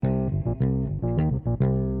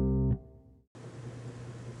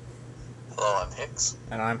Hello, I'm Hicks.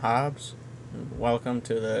 And I'm Hobbs. Welcome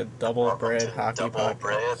to the Double Bread Hockey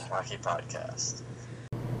Podcast.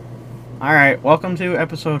 Alright, welcome to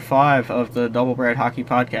episode 5 of the Double Bread Hockey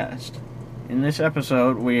Podcast. In this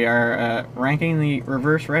episode, we are ranking the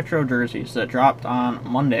reverse retro jerseys that dropped on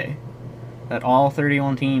Monday, that all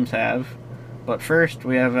 31 teams have. But first,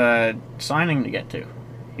 we have a signing to get to.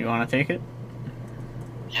 You want to take it?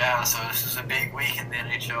 Yeah, so this is a big week in the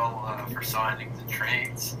NHL for signings and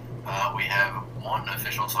trades. We have one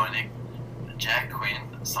official signing. Jack Quinn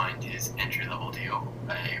signed his entry-level deal,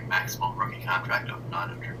 a maximum rookie contract of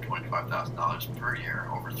 $925,000 per year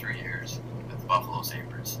over 3 years with the Buffalo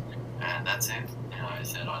Sabres. And that's it. And I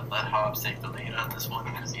said I'd let Hobbs take the lead on this one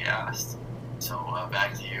because he asked. So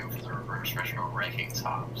back to you for the reverse retro rankings,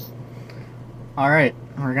 Hobbs. Alright,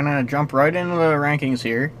 we're going to jump right into the rankings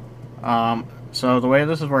here. So the way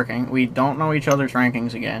this is working, we don't know each other's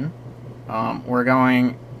rankings again. We're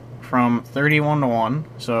going from 31 to 1,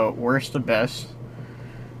 so worst to best.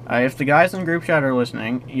 If the guys in group chat are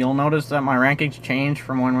listening, you'll notice that my rankings changed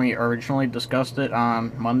from when we originally discussed it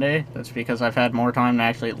on Monday. That's because I've had more time to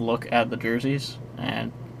actually look at the jerseys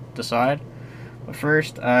and decide. But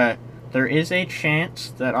first, there is a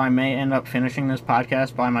chance that I may end up finishing this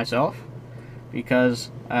podcast by myself,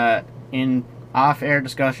 because in off-air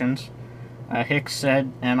discussions, Hicks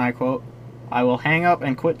said, and I quote, "I will hang up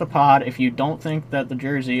and quit the pod if you don't think that the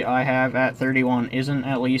jersey I have at 31 isn't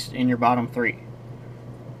at least in your bottom 3.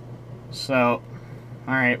 So,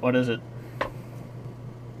 alright, what is it?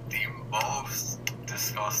 The most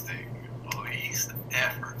disgusting, least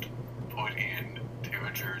effort put into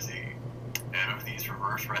a jersey out of these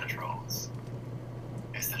reverse retros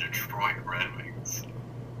is the Detroit Red Wings.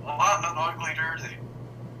 What an ugly jersey.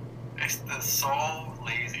 It's so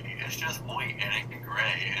lazy. It's just white and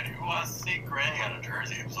gray. And who wants to see gray on a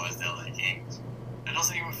jersey besides the LA Kings? It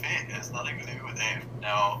doesn't even fit. It has nothing to do with it.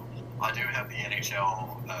 Now, I do have the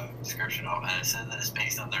NHL description of it, and it says that it's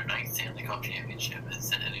based on their 9th Stanley Cup championship and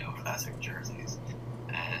Centennial Classic jerseys.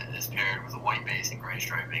 And it's paired with a white base and gray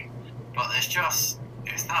striping. But it's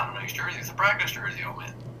not a nice jersey. It's a practice jersey, oh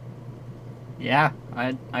man. Yeah,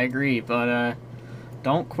 I agree, but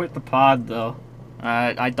don't quit the pod, though.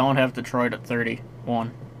 I don't have Detroit at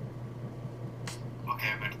 31.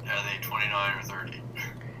 Okay, but are they 29 or 30?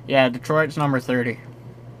 Yeah, Detroit's number 30.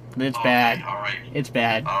 It's bad. Alright. It's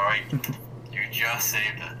bad. Alright. You just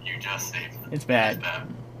saved it. It's bad. It's bad.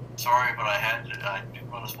 Sorry, but I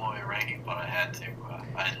didn't want to spoil your ranking, but I had to.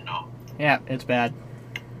 I didn't know. Yeah, it's bad.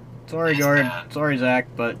 Sorry, Gord. Sorry, Zach,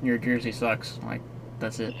 but your jersey sucks. Like,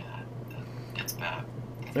 that's it. Yeah, it's bad.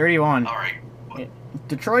 31. Alright.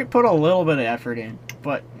 Detroit put a little bit of effort in,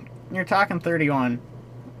 but you're talking 31.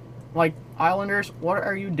 Like, Islanders, what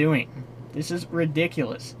are you doing? This is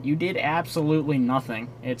ridiculous. You did absolutely nothing.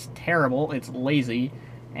 It's terrible, it's lazy,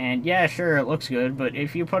 and yeah, sure, it looks good, but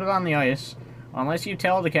if you put it on the ice, unless you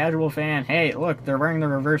tell the casual fan, hey, look, they're wearing the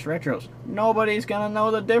reverse retros, nobody's gonna know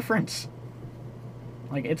the difference.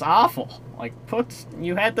 Like, it's awful. Like,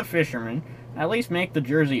 you had the fisherman, at least make the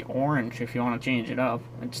jersey orange if you want to change it up.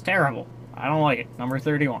 It's terrible. I don't like it. Number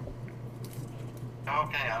 31.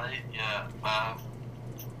 Okay, I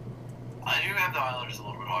do have the Islanders a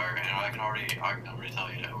little bit higher, and I can already tell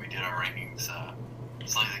you that we did our rankings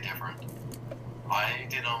slightly different. I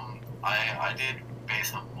did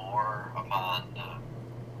base them more upon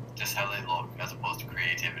just how they look as opposed to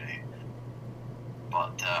creativity.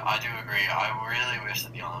 But I do agree. I really wish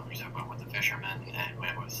that the Islanders had went with the fisherman and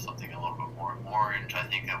went with something a little bit more orange. I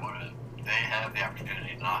think that would have. They have the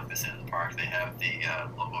opportunity to knock this out of the park. They have the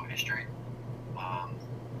logo history.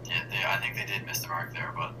 I think they did miss the mark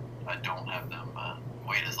there, but I don't have them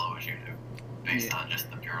weight as low as you do, based on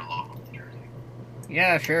just the pure logo of the jersey.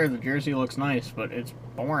 Yeah, sure, the jersey looks nice, but it's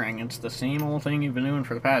boring. It's the same old thing you've been doing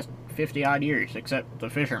for the past 50-odd years, except the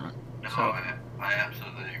fisherman. No, So, I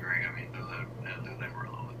absolutely agree. I mean, they're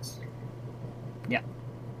Timberwolves. yeah.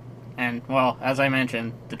 And, well, as I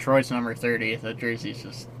mentioned, Detroit's number 30. The jersey's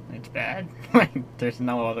just, it's bad. Like, there's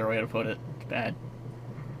no other way to put it. It's bad.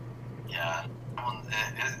 Yeah,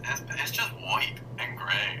 it's just white and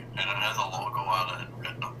gray, and it has a logo on it and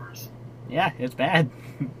red numbers. Yeah, it's bad.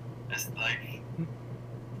 It's like,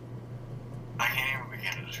 I can't even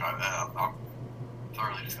begin to describe that. I'm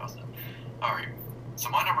thoroughly disgusted. Alright, so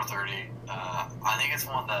my number 30, I think it's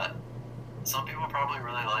one that some people probably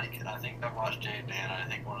really like. I think I've watched Jay and Dan, and I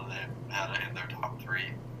think one of them had it in their top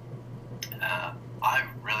 3. I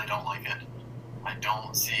really don't like it. I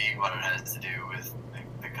don't see what it has to do with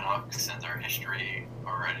the Canucks and their history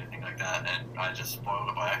or anything like that, and I just spoiled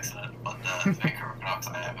it by accident. But the Vancouver Canucks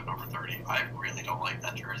I have at number 30. I really don't like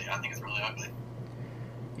that jersey. I think it's really ugly.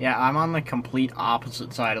 Yeah, I'm on the complete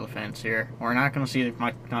opposite side of the fence here. We're not going to see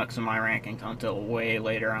my Canucks in my rankings until way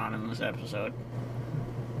later on in this episode.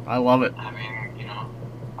 I love it. I mean, you know,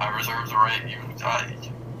 I reserve the right.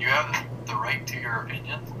 You have the right to your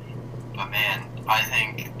opinion, but man, I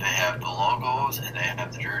think they have the logos and they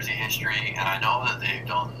have the jersey history, and I know that they've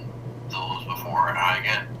done those before, and I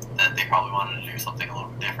get that they probably wanted to do something a little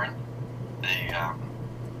bit different.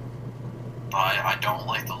 I don't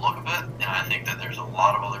like the look of it, and I think that there's a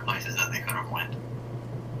lot of other places that they could have went.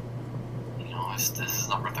 You know, this is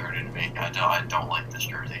number 30 to me. I don't like this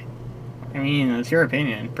jersey. I mean, it's your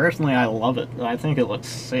opinion. Personally, I love it. I think it looks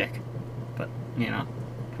sick. But, you know,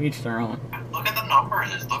 to each their own. Look at the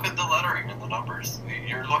numbers. Look at the lettering and the numbers.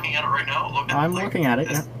 You're looking at it right now. I'm looking at it,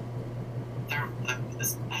 this, yeah.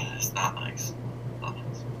 It's not nice. Not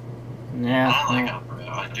nice. Yeah. I don't like Opera.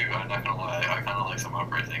 I do. I'm not gonna lie. I kind of like some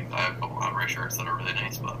Opera things. I have a couple Opera shirts that are really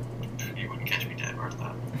nice, but you wouldn't catch me dead worth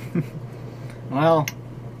that. Well,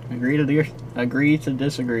 agree to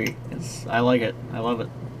disagree. I like it. I love it.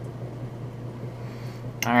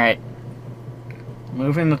 All right.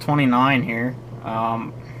 Moving to 29 here.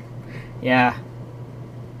 Yeah.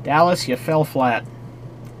 Dallas, you fell flat.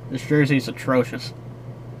 This jersey's atrocious.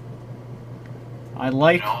 I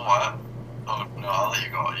like. You know what? Oh no, I'll let you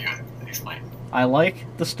go. You explain. I like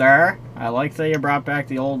the star. I like that you brought back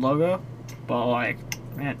the old logo, but like,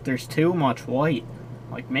 man, there's too much white.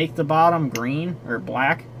 Like, make the bottom green or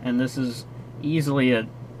black, and this is easily a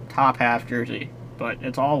top half jersey. But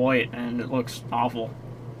it's all white, and it looks awful.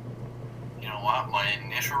 You know what? My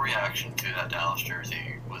initial reaction to that Dallas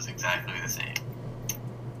jersey was exactly the same.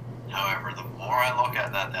 However, the more I look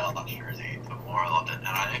at that Dallas jersey, the more I love it. And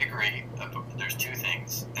I agree, there's two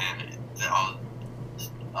things. And I'll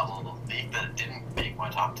leak that it didn't make my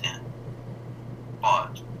top 10.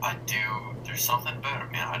 But there's something about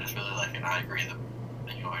it, man. I just really like it. And I agree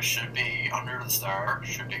that, you know, it should be under the star,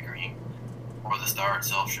 should be green. Or the star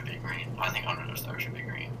itself should be green. I think under the star should be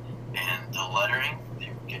green. And the lettering,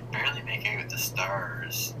 you can barely make out the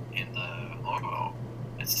stars in the logo.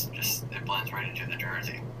 It's just, it blends right into the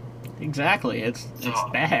jersey. Exactly, it's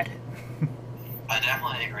bad. I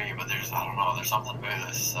definitely agree, but I don't know, there's something about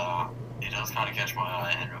this, it does kind of catch my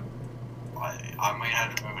eye, and I might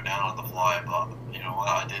have to move it down on the fly, but, you know what,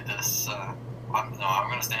 I did this, I'm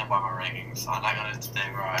going to stand by my rankings. I'm not going to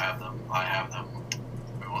stay where I have them.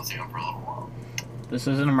 We won't see them for a little while. This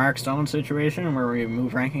isn't a Mark Stone situation where we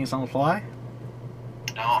move rankings on the fly?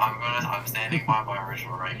 No, I'm standing by my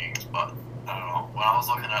original rankings, but I don't know. When I was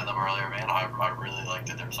looking at them earlier, man, I really liked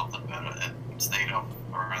it. There was something about it. It stayed up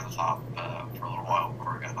around the top for a little while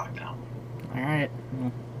before it got knocked down. Alright.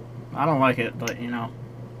 Well, I don't like it, but, you know,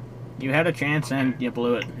 you had a chance and you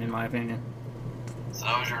blew it, in my opinion. So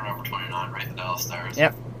that was your number 29, right? The Dallas Stars?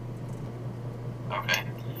 Yep. Okay.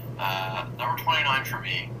 Number 29 for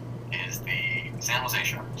me is the San Jose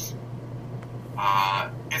Sharks.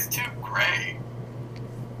 It's too gray.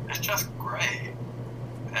 It's just gray.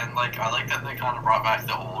 And, like, I like that they kind of brought back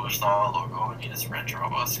the older style logo. I mean, it's retro,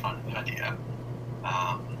 that's kind of the idea.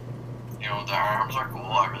 You know, the arms are cool.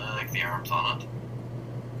 I really like the arms on it.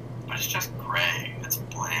 But it's just gray. It's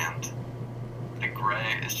bland. The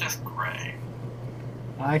gray is just gray.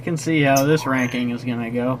 I can see how this ranking is going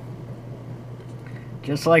to go.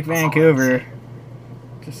 Just like Vancouver.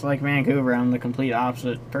 Just like Vancouver, I'm the complete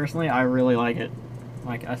opposite. Personally, I really like it.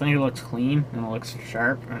 Like, I think it looks clean and it looks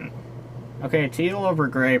sharp. And okay, teal over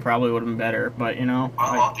gray probably would have been better, but you know,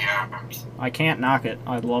 I love the arms. I can't knock it.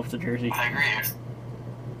 I love the jersey. I agree.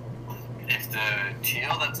 If the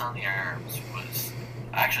teal that's on the arms was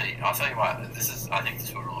actually, I'll tell you what. I think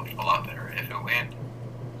this would have looked a lot better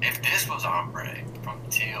if this was ombre from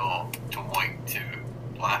teal to white to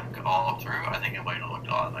black all up through. I think it might have looked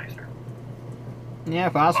a lot nicer. Yeah,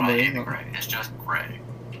 But I possibly. hate the gray. It's just gray.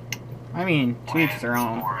 I mean, to each their It's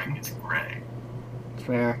own. boring. It's gray. It's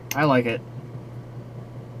fair. I like it.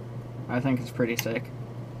 I think it's pretty sick.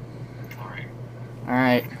 Alright.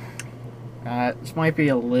 Alright. This might be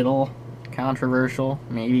a little controversial,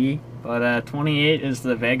 maybe, but 28 is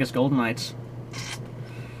the Vegas Golden Knights.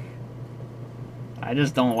 I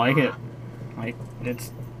just don't like it. Like,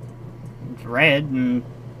 it's red and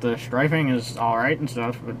the striping is alright and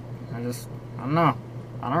stuff, but I don't know.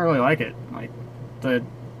 I don't really like it. Like,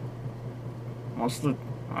 what's the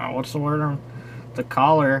word? The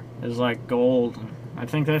collar is like gold. I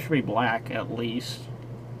think that should be black at least.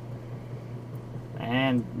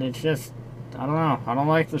 And it's just, I don't know. I don't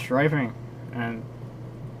like the striping. And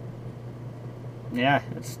yeah,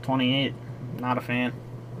 it's 28. Not a fan.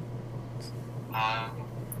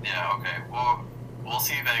 Yeah, okay. Well, we'll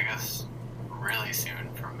see Vegas really soon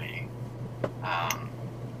from me.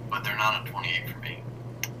 but they're not at 28 for me.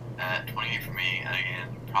 At 28 for me, and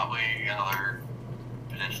again, probably another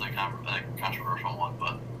potentially controversial one,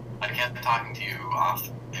 but I kept talking to you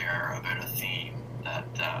off there about a theme that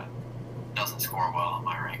doesn't score well in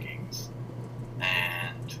my rankings.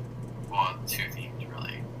 And, well, two themes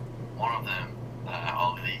really. One of them,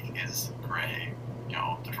 all league, is gray. You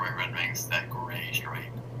know, Detroit Red Wings, that gray stripe.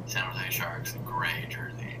 San Jose Sharks, gray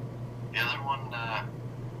jersey. The other one,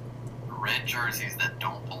 red jerseys that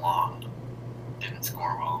don't belong, didn't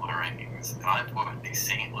score well in my rankings. And I put the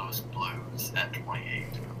St. Louis Blues at 28.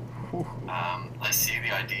 I see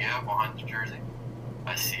the idea behind the jersey.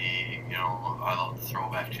 I see, you know, I love the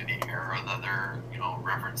throwback to the era that they're, you know,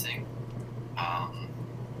 referencing. I'm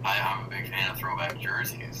a big fan of throwback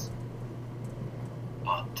jerseys,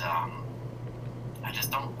 but I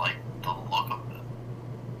just don't like the look of it.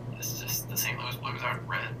 It's just the St. Louis Blues aren't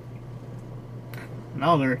red.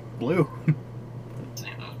 No, they're blue.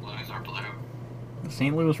 St. Louis Blues are blue. The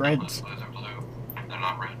St. Louis St. Louis Reds. Blues are blue. They're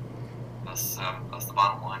not red. That's the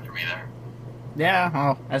bottom line for me there. Yeah,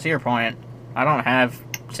 well, I see your point. I don't have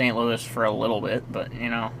St. Louis for a little bit, but, you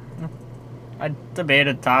know, I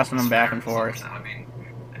debated tossing them back and forth. I mean,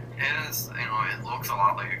 it is, you know, it looks a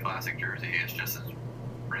lot like a classic jersey. It's just as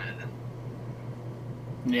red, and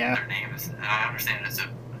Yeah. their name is, and I understand it's a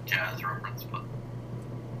Jazz reference, but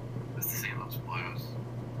it's the St. Louis Blues,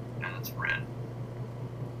 and it's red.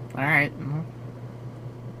 Alright.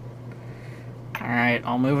 Alright,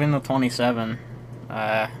 I'll move into 27.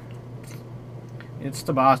 It's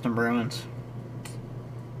the Boston Bruins.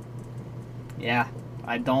 Yeah,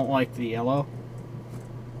 I don't like the yellow.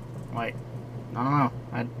 Like, I don't know.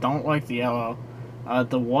 I don't like the yellow.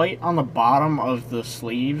 The white on the bottom of the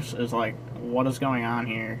sleeves is like, what is going on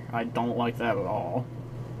here? I don't like that at all.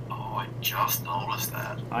 Oh, I just noticed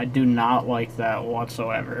that. I do not like that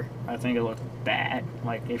whatsoever. I think it looks bad.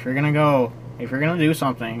 Like, if you're gonna do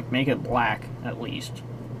something, make it black, at least.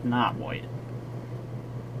 Not white.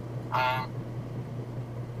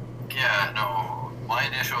 Yeah, no, my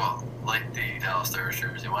initial, like the Dallas Stars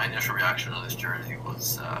jersey, my initial reaction to this jersey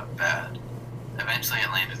was bad. Eventually it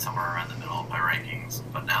landed somewhere around the middle of my rankings,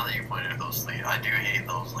 but now that you pointed out those sleeves, I do hate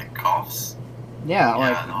those, like, cuffs. Yeah,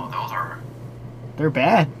 like, Yeah, no, those are, they're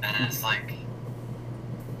bad. and it's like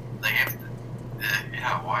if,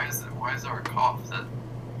 yeah, why is there a cuff that,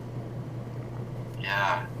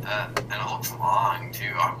 yeah, and it looks long,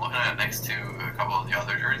 too. I'm looking at it next to a couple of the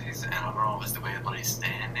other jerseys, and I don't know if it's the way the body's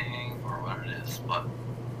standing or what it is, but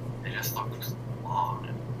it just looks long.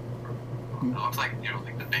 It looks like, you know,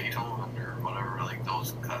 like the Beethoven or whatever, like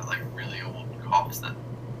those kind of, like, really old cuffs that,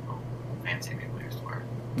 you know, fancy people used to wear.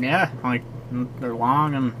 Yeah, like, they're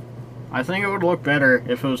long, and I think it would look better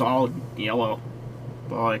if it was all yellow.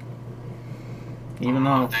 But, like, even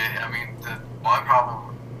though... My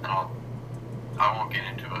problem, and I won't get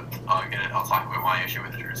into it. I'll talk about my issue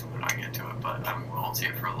with the jersey when I get to it, but we won't see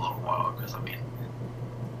it for a little while, because, I mean,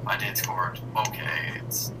 I did score it okay.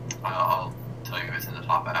 I'll tell you it's in the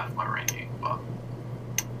top half of my ranking, but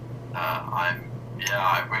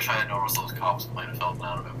I wish I had noticed those cops might have felt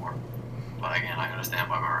down a bit more. But again, I gotta stand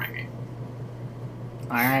by my ranking.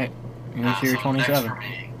 Alright, here's your So 27. next for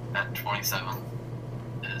me, at 27,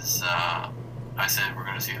 is, I said we're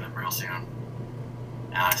gonna see them real soon.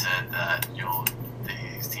 And I said that, you know,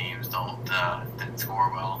 these teams didn't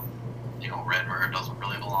score well. You know, red where it doesn't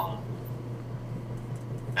really belong.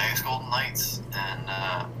 Vegas Golden Knights, and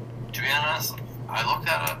to be honest, I looked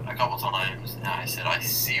at it a couple times, and I said, I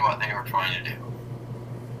see what they were trying to do.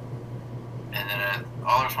 And then at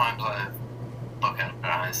other times I look at it and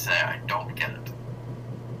I say, I don't get it.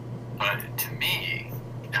 But to me,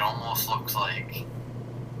 it almost looks like,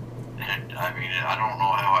 and I mean, I don't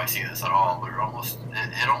know how I see this at all, but it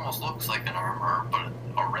almost looks like an armor, but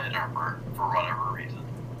a red armor for whatever reason.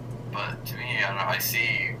 But to me, I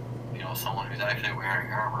see, you know, someone who's actually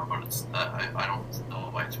wearing armor, but it's I don't know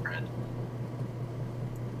why it's red.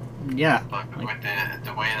 Yeah. But with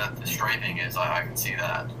the way that the striping is, I can see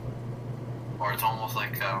that. Or it's almost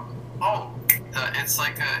like it's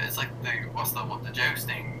like the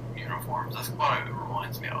jousting uniforms. That's what it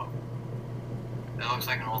reminds me of. It looks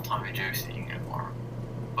like an old timey jousting uniform,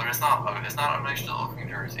 but it's not a nice looking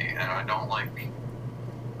jersey, and I don't like.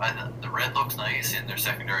 The red looks nice in their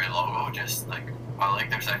secondary logo. Just like I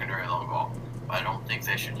like their secondary logo. I don't think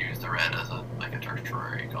they should use the red as a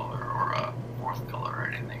tertiary color or a fourth color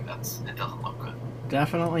or anything. It doesn't look good.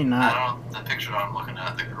 Definitely not. I don't know, the picture I'm looking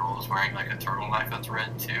at, the girl is wearing like a turtleneck that's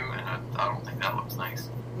red too, and I don't think that looks nice.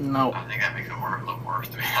 No. I think that makes it look worse,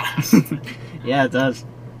 to be honest. Yeah, it does.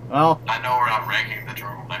 Well, I know we're not ranking the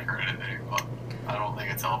turtleneck or anything, but I don't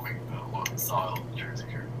think it's helping the look and style of the jersey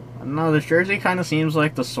here. No, this jersey kind of seems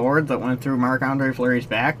like the sword that went through Marc-Andre Fleury's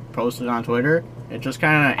back, posted on Twitter. It just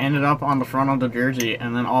kind of ended up on the front of the jersey,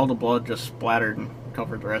 and then all the blood just splattered and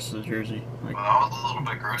covered the rest of the jersey. Like, Well, that was a little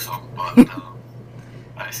bit gruesome, but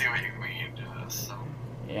I see what you mean. So,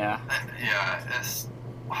 yeah. yeah, it's.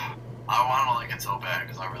 I want to like it so bad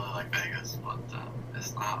because I really like Vegas, but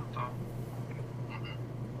it's not.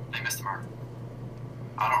 They missed the mark.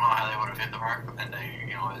 I don't know how they would have hit the mark, and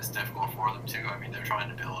it's difficult for them too. I mean, they're trying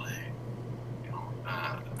to build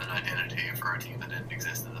an identity for a team that didn't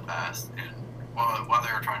exist in the past, and what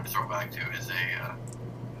they were trying to throw back to is the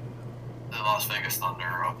Las Vegas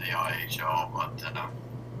Thunder of the IHL, but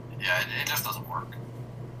yeah, it just doesn't work.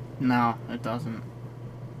 No, it doesn't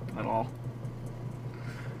at all.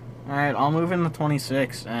 Alright, I'll move into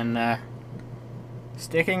 26, and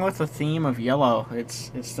sticking with the theme of yellow, it's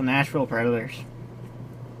the Nashville Predators.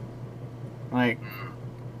 Like,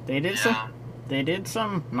 they did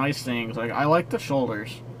some nice things. Like, I like the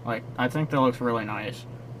shoulders. Like, I think that looks really nice.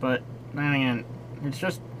 But then again, it's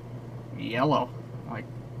just yellow. Like,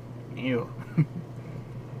 ew.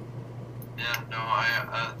 Yeah,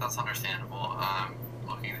 no, that's understandable. I'm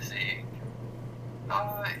looking to see.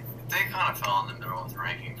 They kind of fell in the middle of the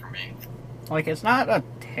ranking for me. Like, it's not a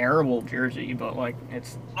terrible jersey, but, like,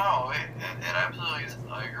 it's... No, it absolutely is.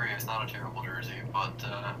 I agree, it's not a terrible jersey, but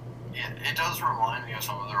it does remind me of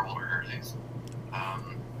some of their older jerseys.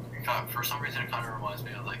 For some reason, it kind of reminds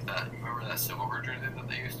me of, like, that. You remember that silver jersey that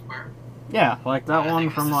they used to wear? Yeah, like that one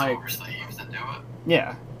from, like... silver sleeves that do it.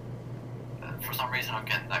 Yeah. For some reason, I'm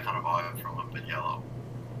getting that kind of vibe from it, but yellow.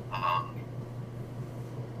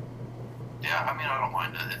 Yeah, I mean, I don't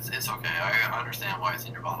mind it. It's okay. I understand why it's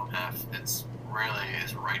in your bottom half. It's right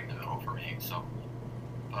in the middle for me. So,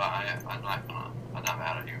 but I'm not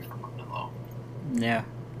mad at you for putting it low. Yeah.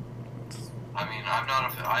 I mean,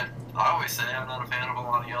 I always say I'm not a fan of a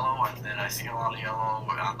lot of yellow, and then I see a lot of yellow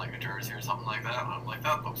on like a jersey or something like that, and I'm like,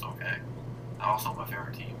 that looks okay. Also, my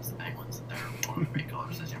favorite team is the Penguins, and their one of the main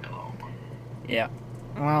colors is yellow. Yeah.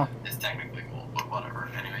 Well, it's technically gold, but whatever.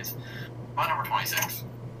 Anyways, my number 26.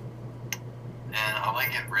 And I might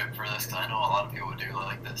get ripped for this because I know a lot of people do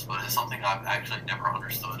like this, but it's something I've actually never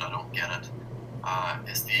understood. I don't get it.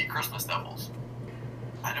 It's the Christmas Devils.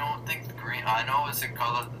 I don't think the green. I know it's a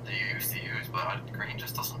color that they used to use, but green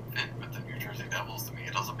just doesn't fit with the New Jersey Devils to me.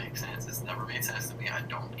 It doesn't make sense. It's never made sense to me. I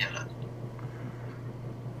don't get it.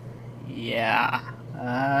 Yeah.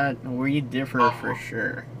 We differ for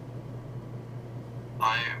sure.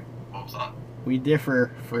 What was that? We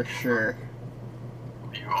differ for sure.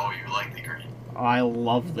 You like the green? I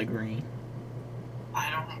love the green. I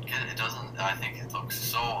don't get it. It doesn't. I think it looks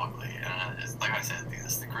so ugly, and it's like I said,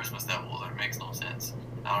 it's the Christmas Devils. It makes no sense.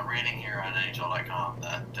 Now I'm reading here on NHL.com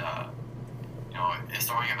that it's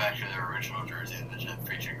throwing it back to their original jersey that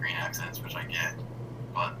featured green accents, which I get.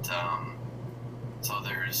 But so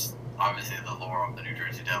there's obviously the lore of the New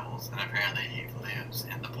Jersey Devils, and apparently he lives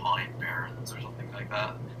in the Pine Barrens or something like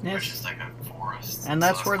that, yes. Which is like a forest. And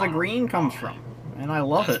that's where the green comes from, and I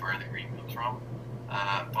love it. That's where the green comes from.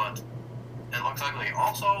 But it looks ugly.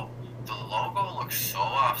 Also, the logo looks so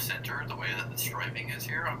off-center the way that the striping is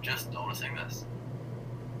here. I'm just noticing this.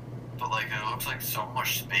 But like, it looks like so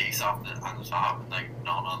much space on the top and like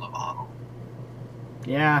none on the bottom.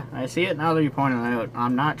 Yeah, I see it now that you pointed it out.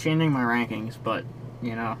 I'm not changing my rankings, but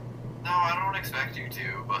No, I don't expect you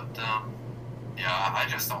to. But yeah, I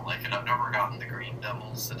just don't like it. I've never gotten the Green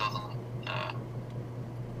Devils. It doesn't.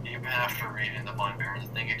 Even after reading the Pine Barrens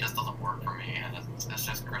thing, it just doesn't work for me, and it's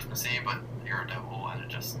just Christmassy. But you're a devil, and it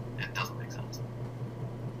doesn't make sense.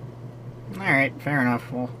 All right, fair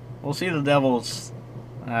enough. We'll see the Devils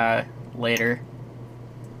later.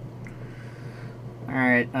 All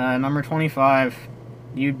right, number 25.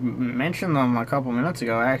 You mentioned them a couple minutes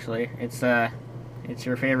ago. Actually, it's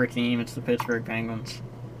your favorite team. It's the Pittsburgh Penguins.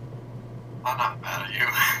 I'm not mad at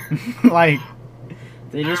you. Like,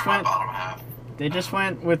 they just went. Bottom half. They just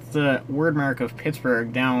went with the word mark of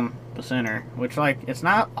Pittsburgh down the center, which, like, it's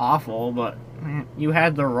not awful, but man, you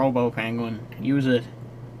had the Robo Penguin. Use it.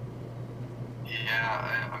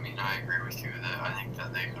 Yeah, I mean, I agree with you that I think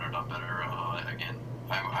that they could have done better. Again,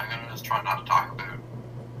 I'm going to just try not to talk about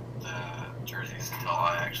the jerseys until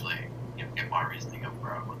I actually get my reasoning of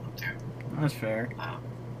where I want them to. That's fair.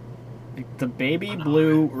 Like, the baby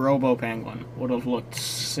blue Robo Penguin would have looked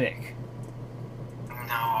sick. No,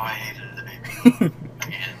 I hated the baby blue.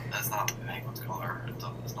 Again, that's not the Penguins color.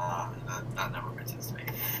 It's not. That never made sense to me.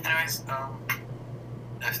 Anyways,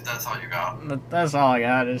 if that's all you got. That's all I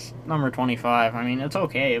got is number 25. I mean, it's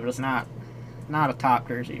okay, but it's not a top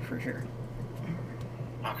jersey for sure.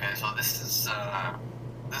 Okay, so this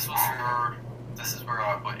was your this is where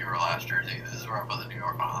I put your last jersey. This is where I put the New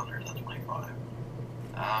York Islanders at 25.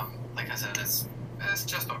 Like I said, it's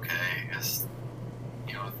just okay. It's,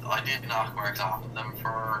 you know, I did knock Marks off of them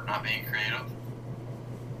for not being creative.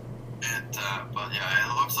 But yeah,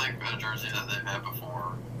 it looks like a jersey that they've had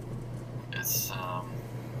before. It's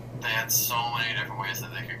they had so many different ways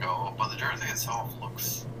that they could go, but the jersey itself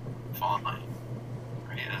looks fine.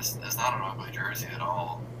 I mean, it's not an ugly jersey at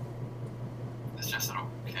all. It's just an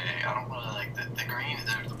okay. I don't really like the green.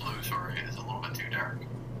 The blue, sorry, is a little bit too dark.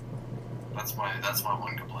 That's my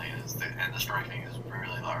one complaint and the striping is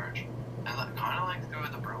really large. And kind of like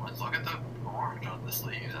with the Bruins. Look at the orange on the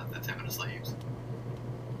sleeves, at the tip of the sleeves.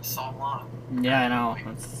 It's so long. Yeah, I know.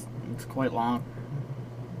 It's quite long.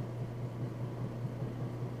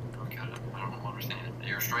 Don't get it. I don't understand it.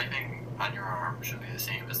 Your striping on your arm should be the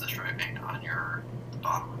same as the striping on the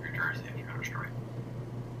bottom of your jersey if you're going to stripe.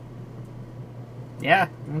 Yeah,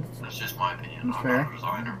 That's just my opinion. That's I'm fair. not a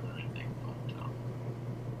designer or anything,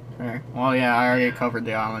 but fair. Well, yeah, I already covered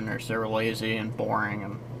the Islanders. They were lazy and boring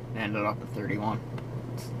and ended up at 31.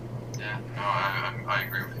 yeah, no, I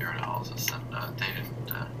agree with your analysis, and they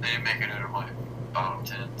didn't make it out of my bottom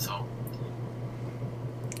 10. So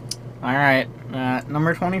All right,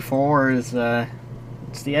 number 24 is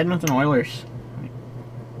it's the Edmonton Oilers.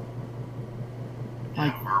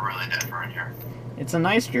 yeah, we're really different here. It's a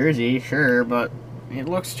nice jersey, sure, but it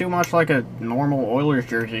looks too much like a normal Oilers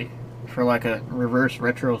jersey for like a reverse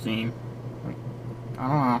retro theme. Like, I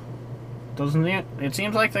don't know. Doesn't it? It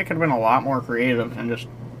seems like they could have been a lot more creative and just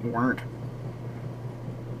weren't.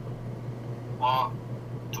 Well,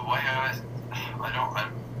 the way I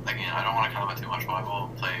don't want to comment too much, but I will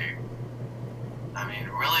play. I mean,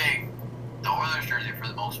 really, the Oilers jersey for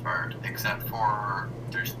the most part, except for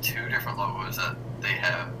there's two different logos that they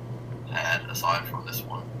have had aside from this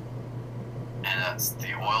one, and that's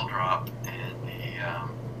the oil drop and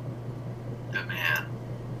the man,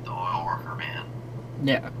 the oil worker man.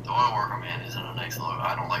 Yeah. The oil worker man isn't a nice logo.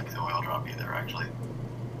 I don't like the oil drop either, actually.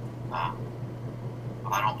 I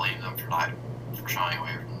don't blame them for shying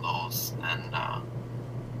away from those, and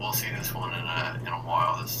we'll see this one in a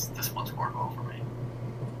while. This one's worked well for me.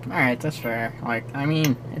 Alright, that's fair. Like, I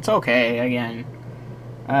mean, it's okay, again.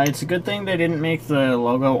 It's a good thing they didn't make the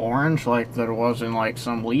logo orange like there was in, like,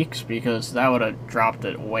 some leaks, because that would have dropped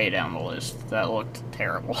it way down the list. That looked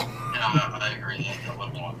terrible. Yeah, I agree. That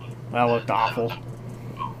looked awful. That looked awful.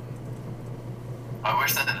 I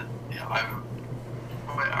wish that. Yeah,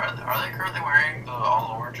 are they currently wearing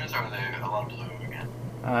all oranges, or are they a lot of blue again?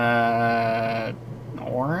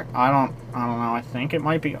 Orange? I don't know. I think it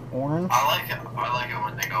might be orange. I like it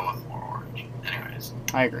when they go with more orange. Anyways,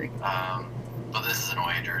 I agree. but this is an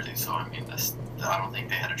away jersey, so I mean, I don't think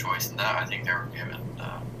they had a choice in that. I think they were given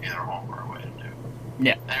either home or away to do.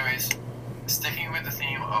 Yeah. Anyways, sticking with the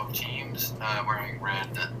theme of teams wearing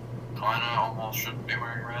red that kind of almost shouldn't be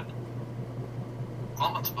wearing red.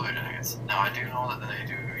 Columbus Blue Jackets. Now, I do know that they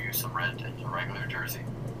do use some red in the regular jersey,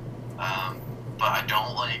 but I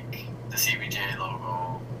don't like the CBJ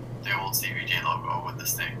logo, the old CBJ logo with the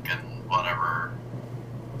stick and whatever.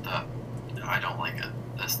 I don't like it.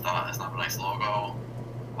 It's not a nice logo.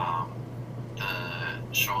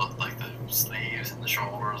 The sleeves and the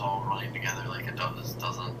shoulders all running together like it doesn't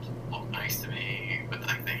look nice to me, with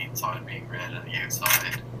like the inside being red and the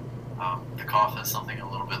outside. The cuff has something a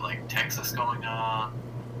little bit like Texas going on.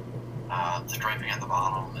 The striping at the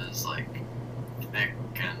bottom is like thick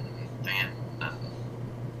and thin, and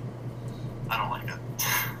I don't like it.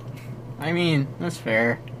 I mean, that's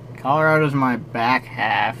fair. Colorado's my back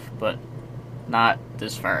half, but not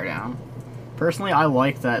this far down. Personally, I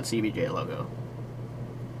like that CBJ logo.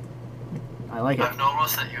 I like it. I've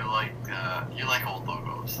noticed that you like old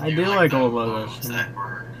logos. I You do like the old logos, yeah.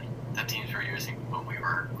 that teams were using when we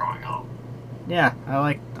were growing up. Yeah, I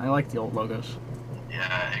like the old logos.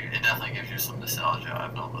 Yeah, it definitely gives you some nostalgia,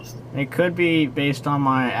 I've noticed. It could be based on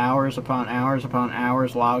my hours upon hours upon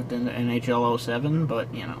hours logged into NHL 07,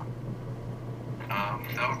 but you know,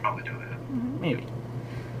 That would probably do it. maybe.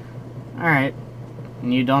 All right,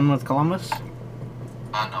 and you done with Columbus?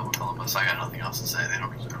 I'm done with Columbus. I got nothing else to say. They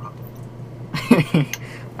don't deserve it.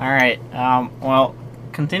 All right. Well,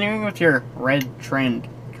 continuing with your red trend,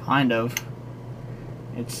 kind of.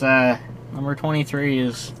 It's number 23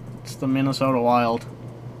 is it's the Minnesota Wild.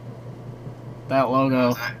 That logo,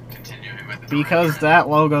 Is that continuing with the because red trend? that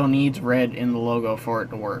logo needs red in the logo for it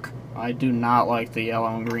to work. I do not like the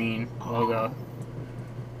yellow and green logo.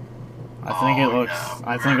 I think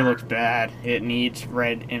it looks bad. It needs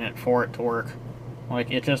red in it for it to work. Like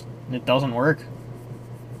it doesn't work.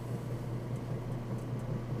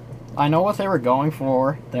 I know what they were going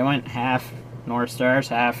for. They went half North Stars,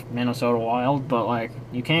 half Minnesota Wild, but, like,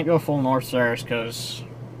 you can't go full North Stars because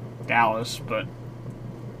Dallas, but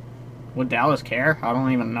would Dallas care? I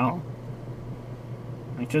don't even know.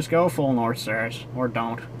 Like, just go full North Stars, or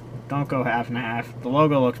don't. Don't go half and half. The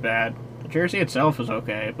logo looks bad. The jersey itself is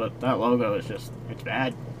okay, but that logo is just, it's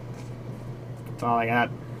bad. That's all I got.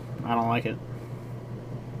 I don't like it.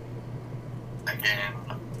 Again,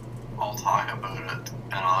 I'll talk about it,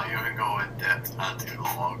 and I'll even go in depth onto the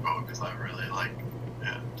logo because I really like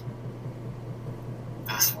it.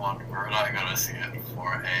 This one, we're not gonna see it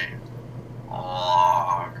for a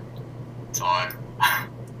long time.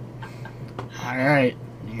 Alright,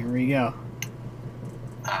 here we go.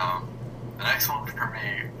 The next one for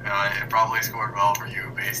me, it probably scored well for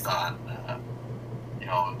you based on,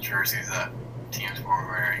 jerseys that teams were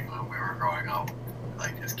wearing when we were growing up,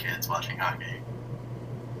 like as kids watching hockey.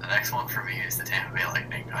 The next one for me is the Tampa Bay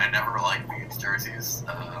Lightning. I never liked these jerseys.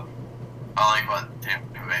 I like what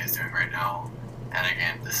Tampa Bay is doing right now. And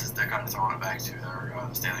again, they're kind of throwing it back to their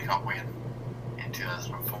Stanley Cup win in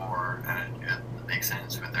 2004, and it makes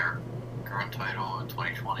sense with their current title in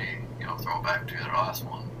 2020. Throw it back to their last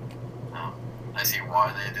one. I see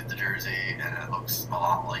why they did the jersey, and it looks a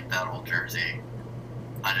lot like that old jersey.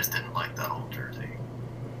 I just didn't like that old jersey.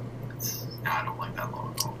 I don't like that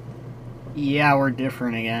logo. Yeah, we're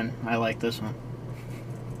different again. I like this one.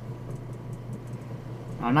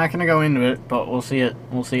 I'm not gonna go into it, but we'll see it.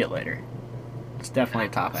 We'll see it later. It's definitely a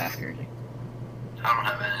top half jersey. I don't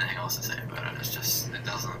have anything else to say about it.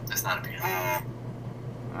 It's not a big deal.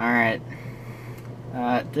 Alright.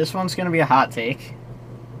 This one's gonna be a hot take.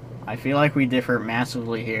 I feel like we differ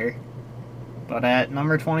massively here. But at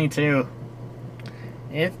number 22,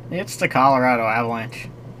 it's the Colorado Avalanche.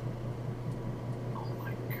 Oh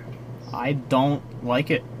my goodness. I don't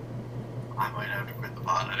like it. I might have to quit the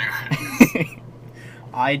pod anyway.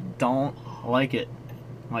 I don't like it.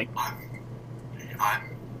 Like,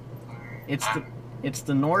 it's the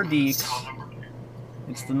Nordiques.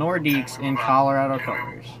 It's the Nordiques in Colorado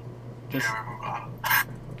colors. Just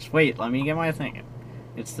wait, let me get my thing.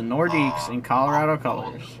 It's the Nordiques in Colorado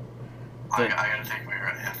colors. I gotta take my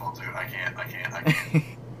headphones out. I can't.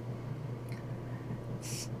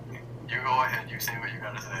 You go ahead, you say what you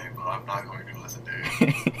gotta say, but I'm not going to listen to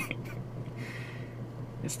you.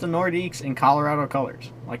 It's the Nordiques in Colorado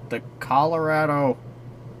colors. Like the Colorado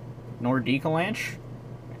Nordique Avalanche?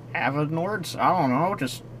 Avid Nords? I don't know,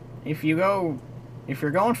 just if you're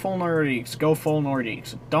going full Nordiques, go full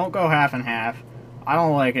Nordiques. Don't go half and half. I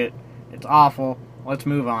don't like it. It's awful. Let's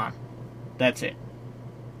move on. That's it.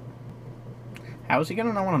 How is he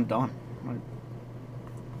gonna know when I'm done?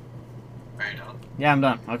 Are you done? Yeah, I'm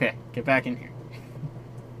done. Okay, get back in here.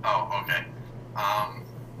 Oh, okay.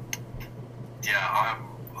 Yeah,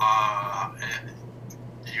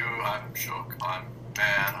 I'm shook. I'm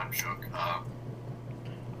mad. I'm shook.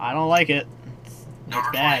 I don't like it.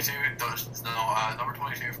 Number bad. 22. Number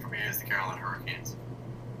 22 for me is the Carolina Hurricanes.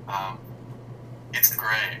 It's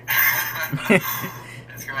great.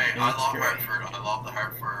 It's great. I love great. Hartford. I love the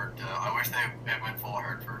Hartford. I wish they went full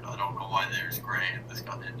Hartford. I don't know why there's gray in this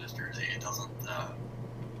jersey. It doesn't.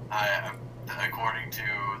 According to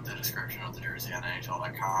the description of the jersey on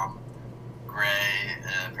NHL.com, gray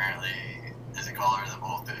apparently is a color that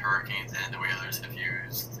both the Hurricanes and the Whalers have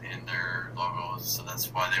used in their logos. So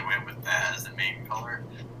that's why they went with that as the main color.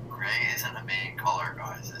 Gray isn't a main color,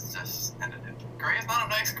 guys. It's just gray is not a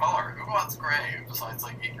nice color. Who wants gray besides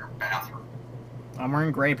like in your bathroom? I'm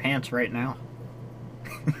wearing gray pants right now.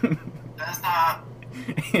 That's not.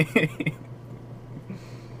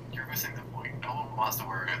 You're missing the point. No one wants to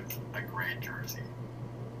wear a gray jersey.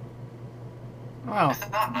 Well, It's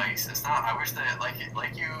not nice. It's not. I wish that like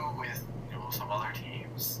you with some other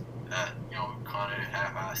teams that kind of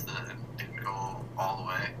half-assed it and didn't go all the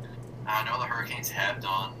way. I know the Hurricanes have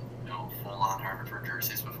done full-on Hartford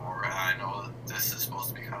jerseys before. And I know that this is supposed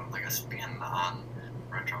to be kind of like a spin on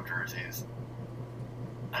retro jerseys.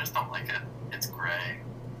 I just don't like it. It's gray.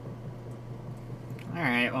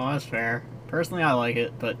 alright, well, that's fair. Personally, I like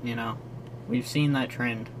it, but, we've seen that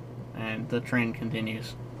trend, and the trend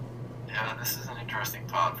continues. Yeah, this is an interesting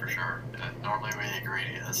thought for sure. Normally we agree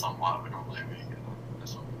somewhat, but normally we have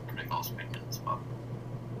some pretty close opinions, but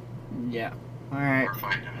Yeah. Alright, we're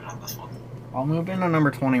fighting it on this one. I'll move into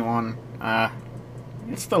number 21.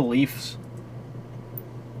 It's the Leafs.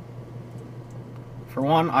 For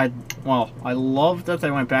one, I love that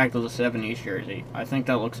they went back to the 70s jersey. I think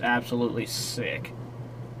that looks absolutely sick.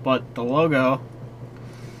 But the logo,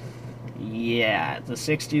 yeah, the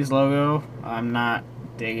 60s logo, I'm not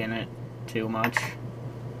digging it too much.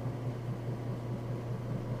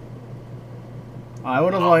 I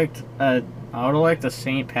would have liked a I would have liked the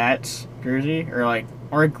St. Pat's jersey, or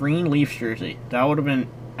a green Leafs jersey. That would have been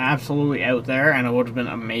absolutely out there, and it would have been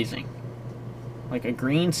amazing. Like a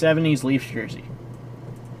green 70s Leafs jersey.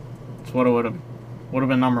 That's what it would have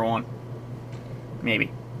been number one.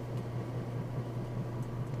 Maybe.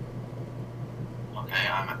 Okay,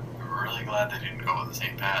 I'm really glad they didn't go with the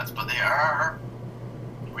St. Pat's, but they are.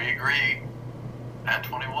 We agree at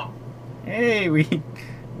 21. Hey,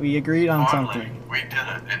 we agreed on Finally, something. we did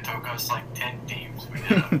it. It took us like 10 teams. We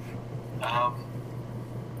did it.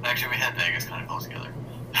 Actually, we had Vegas kind of close together.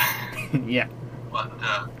 Yeah. But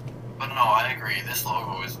no, I agree. This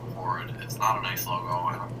logo is horrid. It's not a nice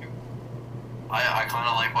logo. I kind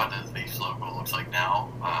of like what the Leafs logo looks like now.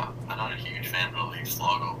 I'm not a huge fan of the Leafs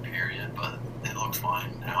logo, period, but it looks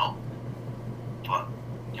fine now. But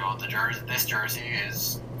this jersey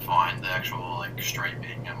is fine. The actual like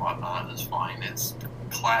striping and whatnot is fine. It's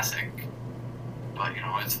classic, but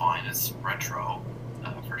it's fine. It's retro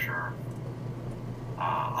for sure.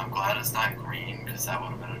 I'm glad it's not green because that would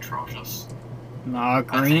have been atrocious. Nah,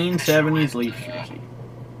 green 70s Leafs jersey.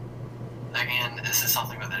 Again, this is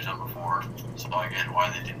something that they've done before, so I get why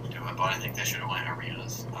they didn't do it, but I think they should have went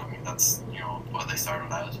arenas. I mean, that's, what they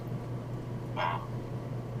started as.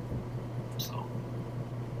 So.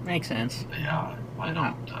 Makes sense. But yeah, I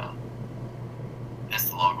don't, it's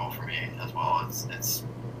the logo for me as well. It's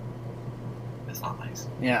not nice.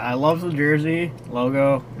 Yeah, I love the jersey.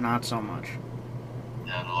 Logo, not so much.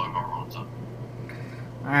 Yeah, the logo ruins it.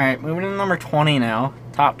 Alright, moving to number 20 now.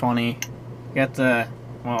 Top 20. Get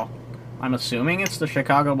I'm assuming it's the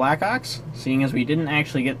Chicago Blackhawks, seeing as we didn't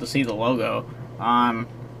actually get to see the logo on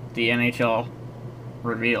the NHL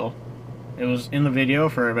reveal. It was in the video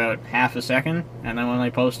for about half a second, and then when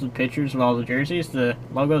they posted pictures of all the jerseys, the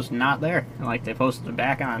logo's not there. Like, they posted a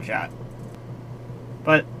back-on shot.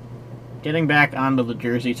 But, getting back onto the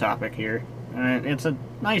jersey topic here, it's a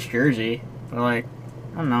nice jersey, but, I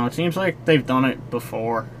don't know, it seems like they've done it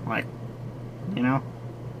before.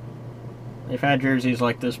 They've had jerseys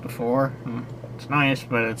like this before. It's nice,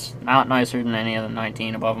 but it's not nicer than any of the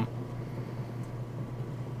 19 above them.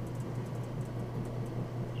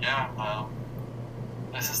 Yeah,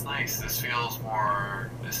 this is nice. This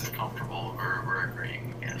is comfortable. We're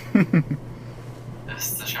agreeing again.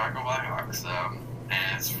 This is the Chicago Blackhawks,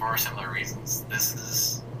 and it's for similar reasons. This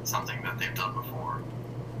is something that they've done before.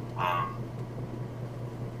 Now,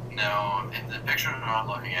 in the picture that I'm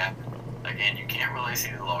looking at, again, you can't really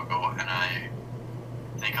see the logo, and I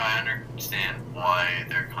think I understand why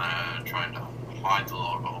they're kind of trying to hide the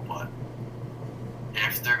logo, but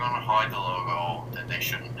if they're going to hide the logo, then they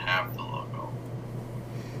shouldn't have the logo,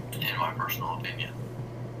 in my personal opinion.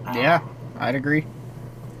 Yeah, I'd agree.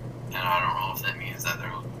 And I don't know if that means that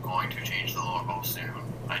they're going to change the logo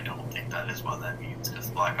soon. I don't think that is what that means, because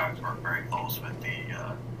the Blackhawks work very close with the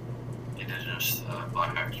indigenous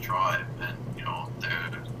Blackhawks tribe, and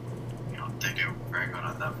they do very good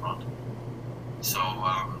on that front. So,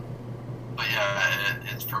 but yeah,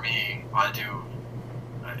 it's for me.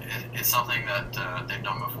 It's something that they've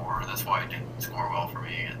done before. That's why it didn't score well for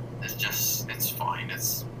me. It's fine.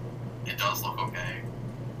 It does look okay,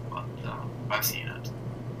 but I've seen it,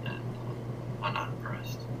 and I'm not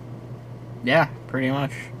impressed. Yeah, pretty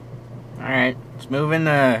much. All right, let's move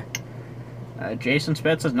into Jason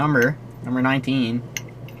Spezza's number 19.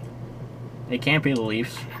 It can't be the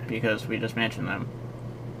Leafs because we just mentioned them.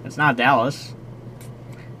 It's not Dallas.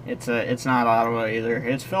 It's not Ottawa either.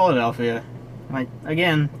 It's Philadelphia.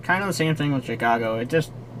 Again, kind of the same thing with Chicago.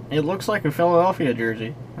 It looks like a Philadelphia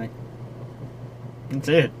jersey. That's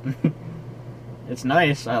it. It's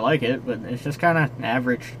nice. I like it, but it's just kind of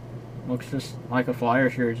average. Looks just like a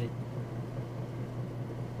Flyers jersey.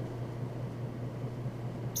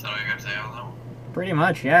 Is that all you got to say on that one? Pretty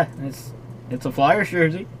much, yeah. It's a Flyers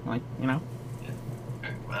jersey.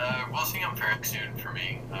 We'll see them very soon for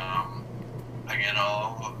me. Again,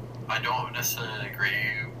 I don't necessarily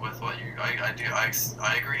agree with what you. I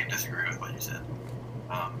agree and disagree with what you said.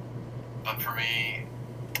 But for me,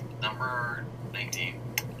 number 19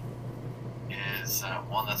 is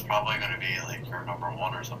one that's probably going to be like your number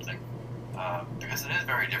one or something, because it is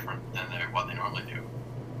very different than what they normally do.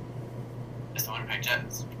 It's the Winnipeg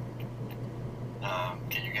Jets.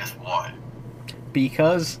 Can you guess why?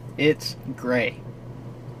 Because it's gray.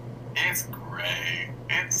 It's gray.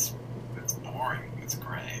 It's boring. It's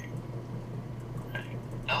gray.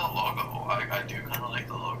 Now the logo, I do kind of like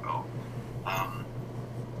the logo.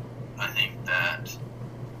 I think that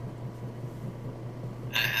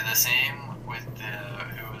the same with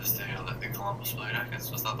who was the Columbus Blue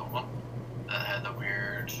Jackets. Was that the one that had the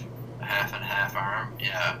weird half and half arm?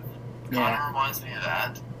 Yeah. Kind of reminds me of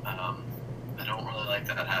that. I don't really like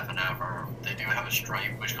that half and half arm. They do have a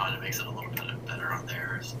stripe, which kind of makes it a little bit better on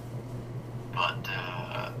theirs. But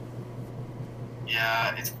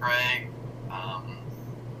yeah, it's gray.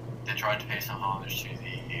 They tried to pay some homage to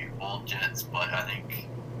the old jets, but I think,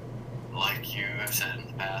 like you have said in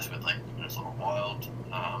the past with like Minnesota Wild,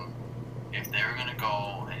 if they were gonna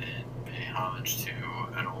go and pay homage to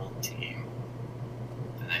an old team,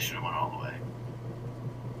 then they should have went all the way.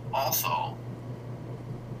 Also,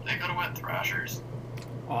 they could have went Thrashers.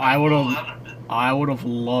 I would have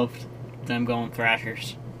loved them going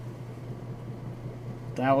Thrashers.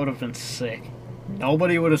 That would have been sick.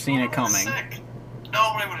 Nobody would have seen it coming.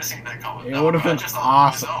 Nobody would have seen that coming. It would have been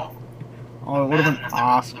awesome. Oh, it would have been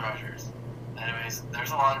awesome. Thrashers. Anyways,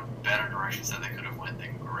 there's a lot of better directions that they could have went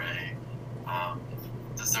than gray.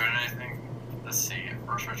 Is there anything? Let's see.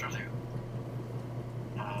 First retro thing.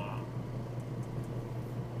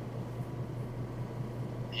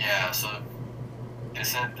 Yeah, so they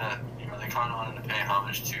said that they kind of wanted to pay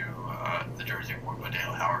homage to the jersey worn by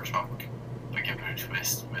Dale Hawerchuk, but give it a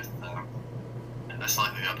twist with a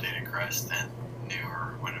slightly updated crest and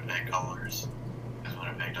newer Winnipeg colors, because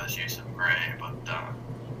Winnipeg does use some gray, but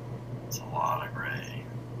it's a lot of gray.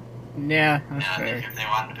 Yeah, that's I fair. think if they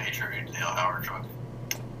wanted to pay tribute to Dale Hawerchuk,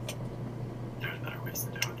 there's better ways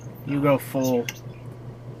to do it. You go full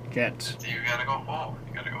Jets. You gotta go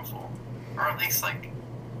full. Or at least like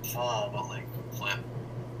full, but like flip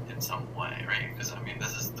in some way, right? Because I mean,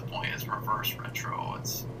 this is the point. It's reverse retro.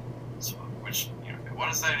 It's which what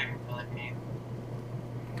does that even really mean?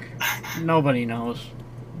 Nobody knows.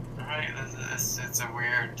 Right? It's a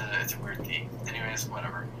weird theme. Anyways,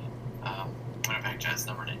 whatever. Winnipeg Jets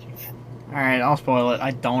number 19. Alright, I'll spoil it.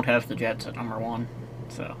 I don't have the Jets at number 1,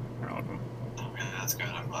 so you're welcome. Oh, really? That's good.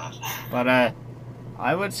 I'm glad. But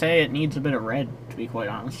I would say it needs a bit of red, to be quite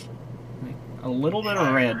honest. Like, a little bit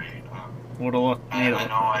of red would have made it I look.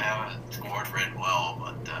 know I haven't scored red well,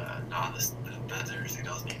 but no, the jersey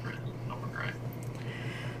does need red. Number gray.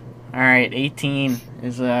 Alright, 18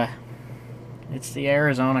 is it's the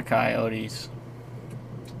Arizona Coyotes.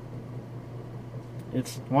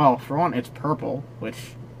 Well, for one, it's purple,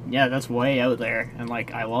 which, yeah, that's way out there, and,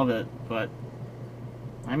 like, I love it, but,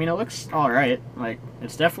 I mean, it looks alright. Like,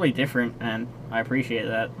 it's definitely different, and I appreciate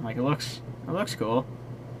that. Like, it looks cool.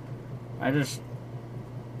 I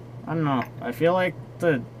don't know. I feel like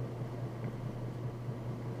the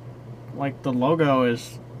logo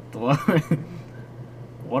is the logo.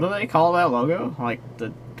 What do they call that logo? Like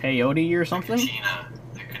the peyote or something?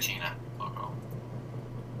 The Kachina logo.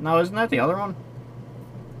 No, isn't that the other one?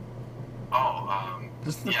 Oh,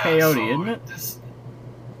 This is the yeah, peyote, so isn't it?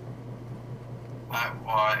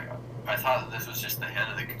 I thought that this was just the head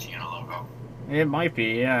of the Kachina logo. It might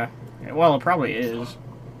be, yeah. Well, it probably is. So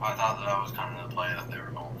I thought that was kind of the play that they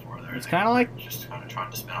were going for there. It's They kind of were like just kind of trying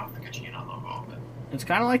to spin off the Kachina logo a bit. it's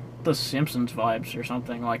kind of like the Simpsons vibes or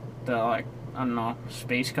something, like the I don't know,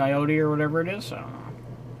 space coyote or whatever it is. I don't know.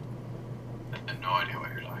 I have no idea what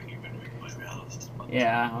you're talking about. To be completely honest. But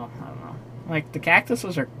Yeah, I don't know. Like the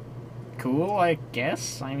cactuses are cool, I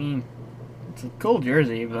guess. I mean, it's a cool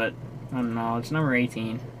jersey, but I don't know. It's number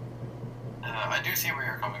 18. I do see where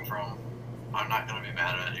you're coming from. I'm not going to be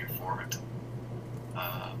mad at you for it.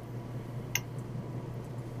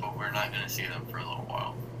 But we're not going to see them for a little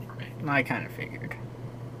while, for me. I kind of figured.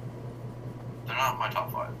 They're not in my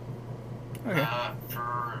top 5. Okay.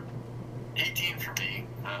 For 18 for me,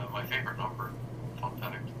 my favorite number, fun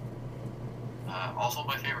fact. Also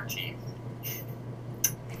my favorite team.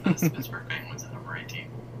 That's the Pittsburgh Penguins at number 18.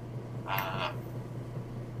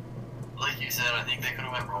 Like you said, I think they could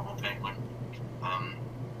have went Robo Penguin.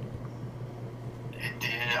 It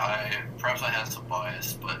did. Perhaps I had some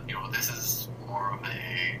bias, but this is more of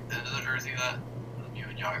this is a jersey that you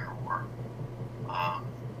and Yager wore.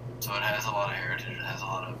 So it has a lot of heritage. It has a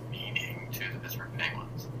lot of meaning to the Pittsburgh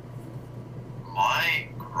Penguins. My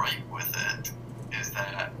gripe with it is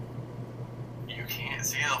that you can't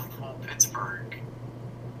see the full Pittsburgh.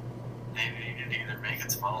 They needed to either make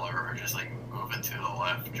it smaller or just move it to the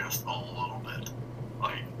left just a little bit,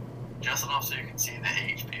 just enough so you can see the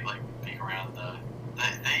H peek around the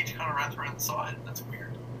H kind of runs around the side. That's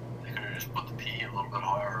weird. They could have just put the P a little bit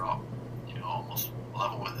higher up, almost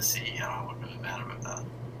level with the C, and I wouldn't have been mad about that.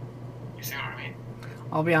 You see what I mean?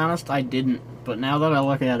 I'll be honest, I didn't, but now that I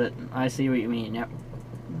look at it, I see what you mean. Yep.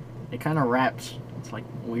 It kind of wraps. It's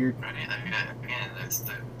weird. Right? Again, it's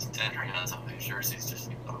the tendering on some of these jerseys just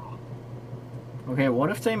seems odd. Okay, what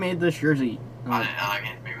if they made this jersey?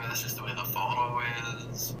 Again, maybe that's just the way the photo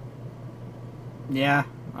is. Yeah,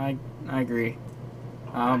 I agree.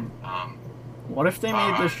 Okay. What if they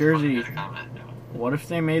made this jersey? What if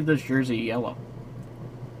they made this jersey yellow?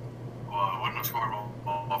 Well, I wouldn't have scored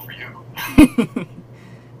well for you.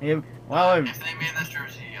 If they made this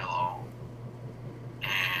jersey yellow,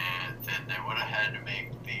 and then they would have had to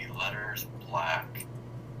make the letters black.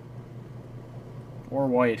 Or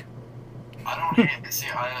white. I don't see.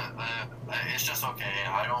 It's just okay.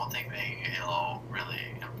 I don't think making it yellow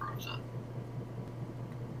really improves it.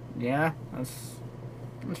 Yeah, that's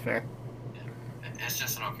fair. It's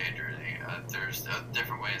just an okay jersey. There's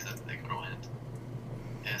different ways that they could win.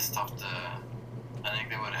 It's tough to. I think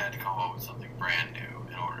they would have had to come up with something brand new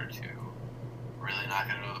in order to really knock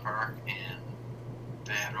it out of the park, and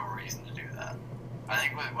they had no reason to do that. I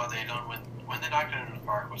think what they done when they knocked it out of the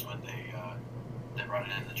park was when they brought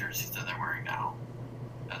it in the jerseys that they're wearing now,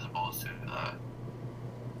 as opposed to the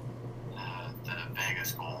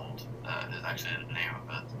Vegas gold is actually the name of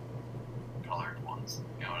it. Colored ones,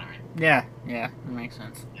 you know what I mean? Yeah, that makes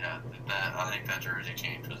sense. Yeah, I think that jersey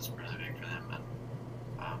change was really big for them, and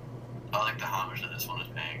I like the homage that this one is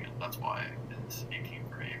paying, and that's why it's 18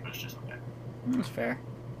 for me, but it's just okay. That's fair.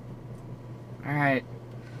 Alright.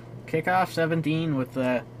 Kickoff 17 with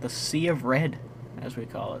the Sea of Red, as we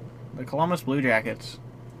call it. The Columbus Blue Jackets.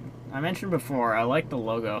 I mentioned before, I like the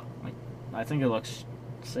logo. Like, I think it looks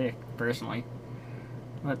sick, personally.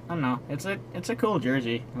 But, I don't know, it's a cool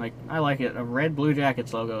jersey. Like, I like it. A red Blue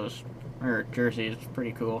Jackets logos, or jersey, is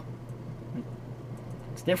pretty cool.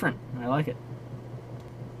 It's different. I like it.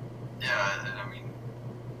 Yeah, I mean,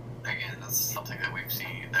 again, that's something that we've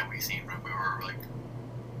seen when we were like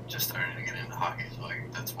just starting to get into hockey. So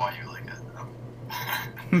like that's why you like it.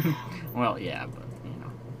 Well, yeah, but you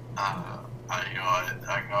know. I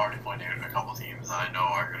can already point out a couple teams that I know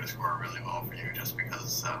are going to score really well for you, just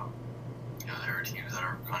because there are teams that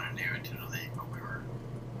are kind of new into the league when we were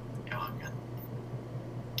young and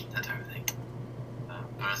that type of thing.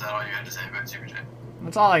 But is that all you had to say about Super J?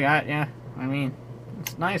 That's all I got. Yeah, I mean,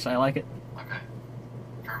 it's nice. I like it. Okay.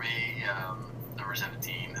 For me, number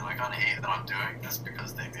 17, and I kind of hate that I'm doing this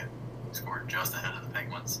because they get scored just ahead of the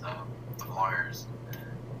Penguins, the Flyers.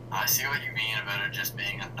 I see what you mean about it just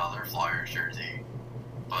being another Flyers jersey,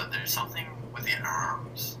 but there's something with the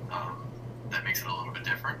arms that makes it a little bit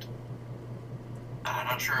different. And I'm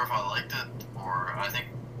not sure if I liked it, or I think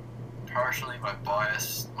partially my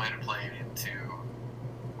bias might have played into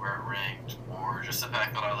where it ranked, or just the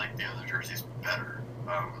fact that I like the other jerseys better.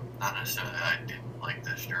 Not necessarily that I didn't like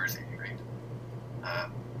this jersey, right?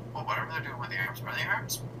 Well, whatever they're doing with the arms, are the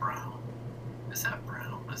arms brown? Is that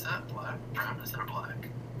brown? Is that black? Brown? Is that black?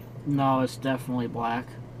 No, it's definitely black.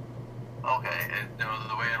 Okay, no,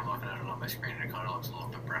 the way I'm looking at it on my screen, it kind of looks a little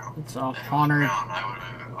bit brown. It's If it was 100. brown,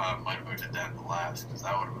 I might have moved it down to last, because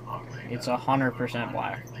that would have been ugly. It's 100%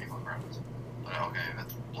 black. But okay, if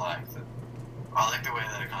it's black, then I like the way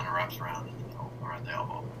that it kind of wraps around in the middle, around the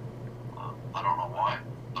elbow. I don't know why,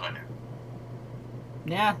 but I do.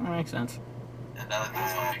 Yeah, that makes sense. And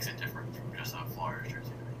that's what makes it different from just a Flyers jersey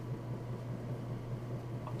to me.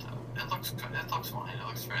 But, it looks good. It looks fine. It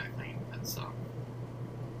looks fairly clean. It's I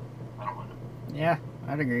don't mind it. Yeah,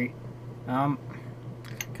 I'd agree.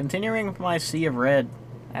 Continuing with my Sea of Red,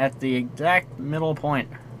 at the exact middle point,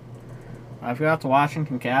 I've got the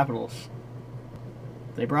Washington Capitals.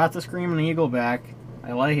 They brought the Screaming Eagle back.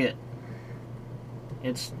 I like it.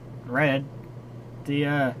 It's red.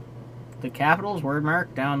 The Capitals word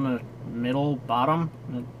mark down the middle bottom,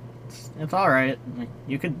 it's alright.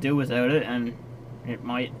 You could do without it, and it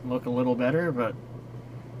might look a little better, but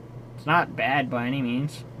it's not bad by any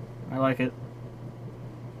means. I like it.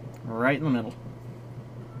 Right in the middle.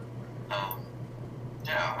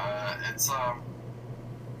 It's I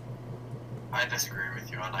disagree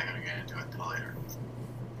with you. I'm not gonna get into it until later.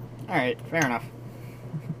 Alright, fair enough.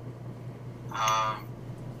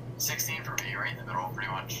 16 for me, right in the middle,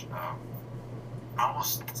 pretty much. I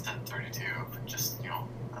almost said 32, but just,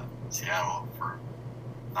 Seattle for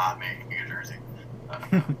not making a jersey.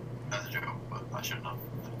 As a joke, but I shouldn't have.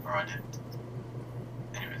 Or I didn't.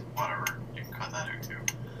 Anyways, whatever. You can cut that out too.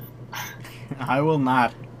 I will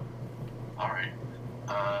not. Alright.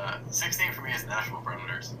 16 for me is Nashville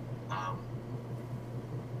Predators.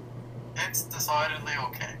 It's decidedly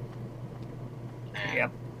okay. And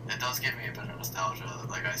Yep. it does give me a bit of nostalgia,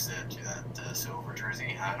 like I said, to that silver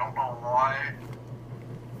jersey. I don't know why,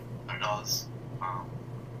 but it does.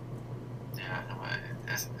 Yeah, no,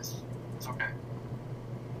 it's okay.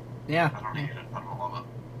 Yeah. I don't hate it. I don't love it.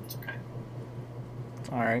 It's okay.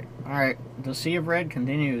 Alright. The Sea of Red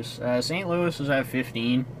continues. St. Louis is at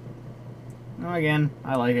 15. Now again,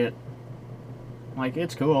 I like it. Like,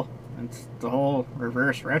 it's cool. It's the whole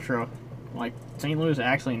reverse retro. Like, St. Louis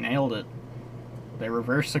actually nailed it. They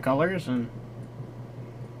reversed the colors, and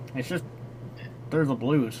It's just they're the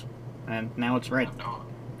Blues, and now it's red. No,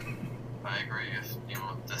 I agree. If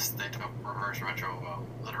they took reverse retro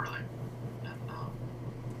literally, and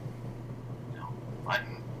I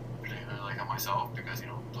didn't particularly like it myself because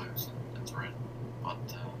Blues and it's red, but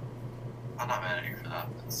I'm not mad at you for that.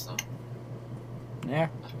 It's Yeah.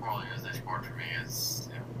 as poorly as they scored for me is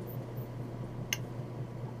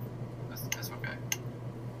it's okay.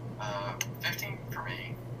 15 for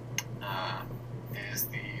me is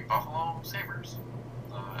the Buffalo Sabres.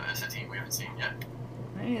 It's a team we haven't seen yet.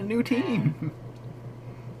 Hey, a new team.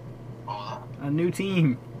 What was that? A new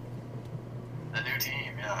team. A new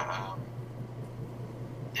team, yeah.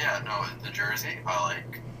 No, the jersey, I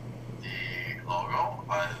like. The logo,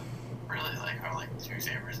 I really like. I like the two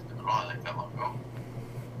Sabres in the middle. I like that logo.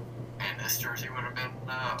 And this jersey would have been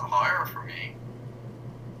higher for me.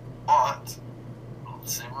 But,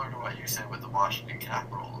 similar to what you said with the Washington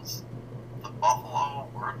Capitals, the Buffalo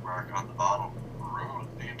word mark on the bottom ruined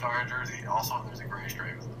the entire jersey. Also, there's a gray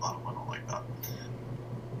stripe at the bottom. I don't like that.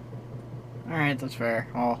 Alright, that's fair.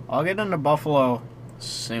 Well, I'll get into Buffalo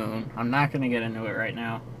soon. I'm not going to get into it right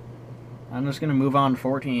now. I'm just going to move on to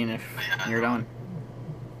 14 if you're done.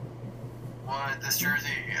 Well, this jersey,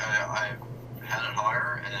 I've had it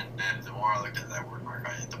higher, and the more I looked at that word mark,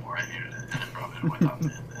 the more I hated it, and it probably went up.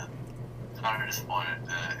 And I'm kind of disappointed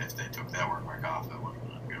if they took that word mark off. It would have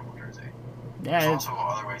been a beautiful jersey. Yeah, There's also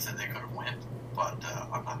other ways that they could have went, but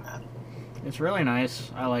I'm not mad. it's really nice.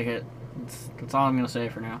 I like it. That's all I'm going to say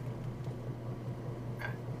for now. Okay,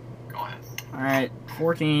 go ahead. Alright,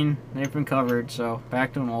 14. They've been covered, so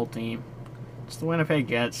back to an old team. It's the Winnipeg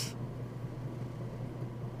Jets.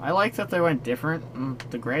 I like that they went different.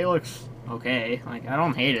 The gray looks okay. Like, I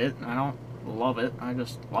don't hate it. I don't love it. I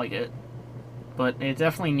just like it. But it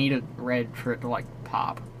definitely needed red for it to, like,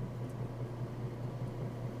 pop.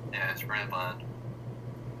 Yeah, it's pretty bland.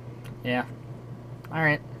 Yeah.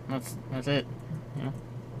 Alright, that's it. Yeah.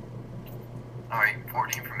 Alright,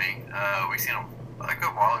 14 for me. We seen a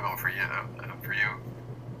good while ago for you.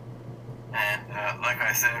 And like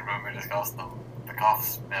I said when we discussed them, the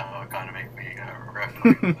Cuffs kind of make me regret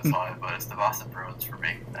putting them this high, but it's the Boston Bruins for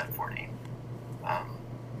me at 14.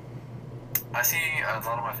 I see a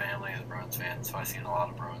lot of my family is Bruins fans, so I seen a lot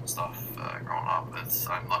of Bruins stuff growing up.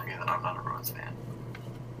 I'm lucky that I'm not a Bruins fan.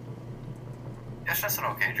 It's just an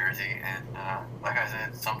okay jersey, and like I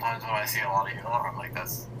said, sometimes when I see a lot of yellow, I'm like,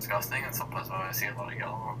 that's disgusting, and sometimes when I see a lot of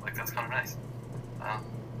yellow, I'm like, that's kind of nice.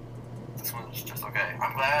 This one's just okay.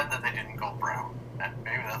 I'm glad that they didn't go brown, and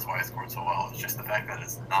maybe that's why it scored so well. It's just the fact that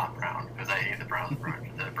it's not brown, because I hate the brown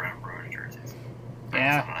Bruins jerseys.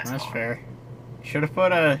 Yeah, Nice that's color. fair. Should have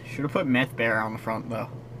put Meth Bear on the front though.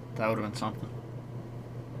 That would have been something.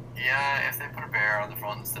 Yeah, if they put a bear on the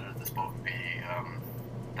front instead of this boat B,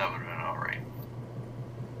 that would have been alright.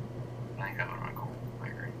 I think that would have been cool. I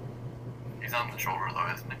agree. He's on the shoulder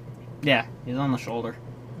though, isn't he? Yeah, he's on the shoulder.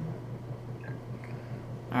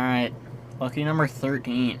 Alright, lucky number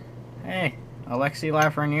 13. Hey, Alexi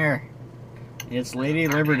Lafreniere. It's Lady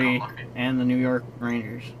 13 Liberty unlucky. and the New York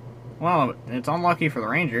Rangers. Well, it's unlucky for the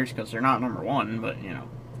Rangers because they're not number 1, but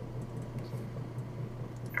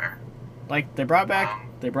Fair. like they brought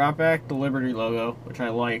back the Liberty logo, which I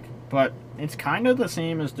like, but it's kind of the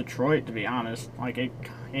same as Detroit, to be honest. Like it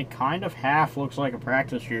kind of half looks like a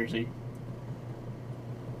practice jersey.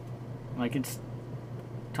 Like it's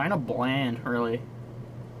kind of bland, really,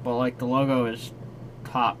 but like the logo is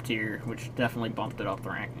top tier, which definitely bumped it up the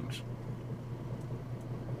rankings.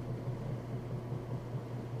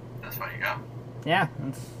 That's what you got. Yeah,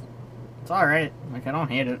 it's all right. Like I don't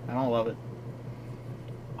hate it, I don't love it.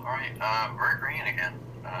 Alright, we're green again.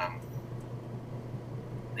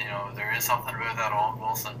 There is something about that Owen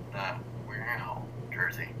Wilson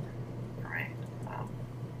jersey for me.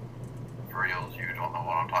 For reals, you don't know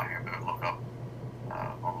what I'm talking about, look up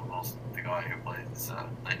Owen Wilson, the guy who plays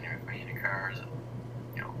Lightning McQueen in Cars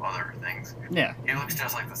and other things. Yeah. He looks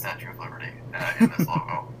just like the Statue of Liberty in this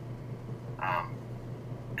logo.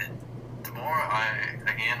 The more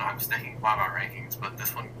I'm sticking by my rankings, but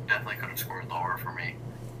this one definitely could have scored lower for me.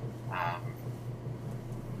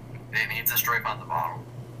 It needs a stripe on the bottom.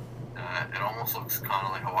 It almost looks kind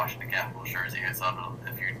of like a Washington Capitals jersey. It's not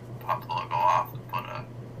if you pop the logo off and put a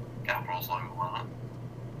Capitals logo on it.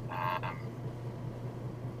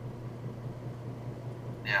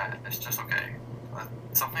 Yeah, it's just okay.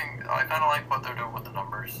 Something I kind of like what they're doing with the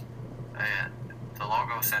numbers. The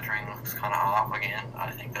logo centering looks kind of off again.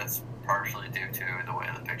 I think that's partially due to the way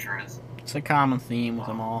the picture is. It's a common theme with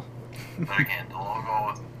them all. But again, the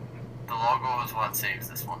logo is what saves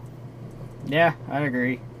this one. Yeah, I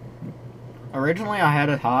agree. originally I had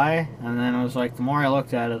it high, and then I was like, the more I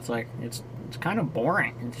looked at it, it's like it's kind of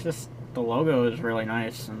boring. It's just the logo is really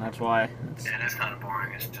nice, and that's why. It is kind of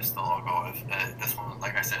boring. It's just the logo. If this one,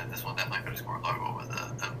 like I said, this one definitely could have scored logo with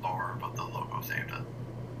a lower, but the logo saved it.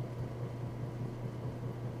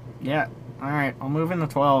 Yeah. All right, I'll move into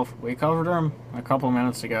 12. We covered them a couple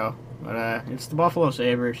minutes ago, but it's the Buffalo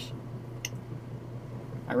Sabres.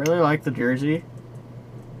 I really like the jersey.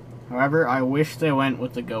 However, I wish they went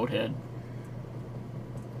with the goat head.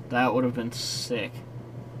 That would have been sick.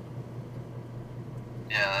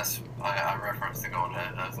 Yeah, I referenced the goat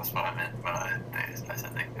head. That's what I meant, but I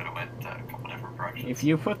said they could have went a couple different directions. If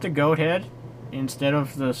you put the goat head instead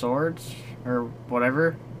of the swords or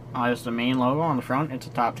whatever as the main logo on the front, it's a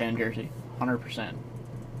top 10 jersey, 100%.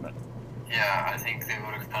 Yeah, I think they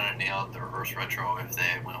would have kind of nailed the reverse retro if they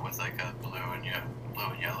went with like a blue and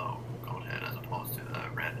yellow goat head as opposed to the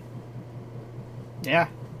red. Yeah,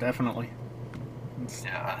 definitely.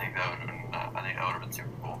 Yeah, I think that would have been super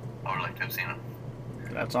cool. I would like to have seen it.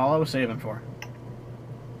 That's all I was saving for.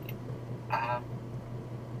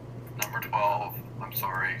 Number 12. I'm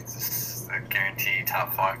sorry, this is a guaranteed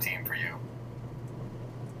top 5 team for you.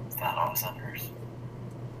 It's not Ottawa Senators.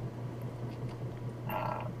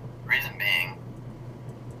 Reason being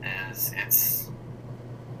is it's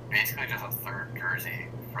basically just a third jersey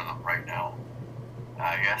for them right now.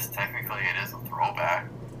 I guess technically it is a throwback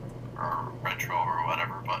or retro or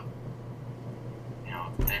whatever, but you know,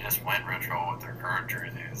 they just went retro with their current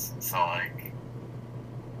jerseys. So like,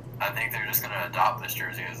 I think they're just gonna adopt this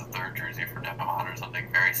jersey as a third jersey for them or something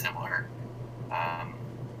very similar.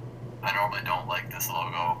 I normally don't like this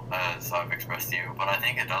logo, as I've expressed to you, but I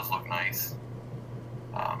think it does look nice.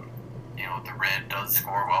 You know, the red does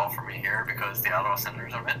score well for me here because the Ottawa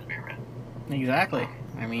Senators are meant to be red. Exactly.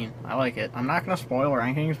 I mean, I like it. I'm not going to spoil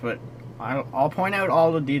rankings, but I'll point out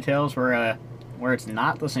all the details where it's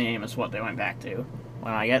not the same as what they went back to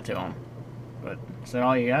when I get to them. But is that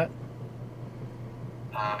all you got?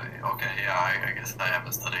 Okay, yeah, I guess I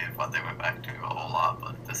haven't studied what they went back to a whole lot,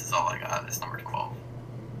 but this is all I got. It's number 12.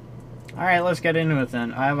 All right, let's get into it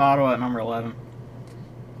then. I have Ottawa at number 11.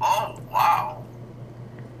 Oh, wow.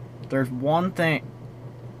 There's one thing.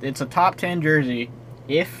 It's a top 10 jersey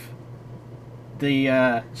if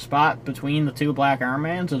the spot between the two black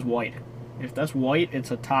armbands is white. If that's white,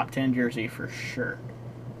 it's a top 10 jersey for sure.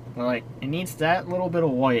 But, like, it needs that little bit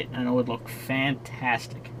of white, and it would look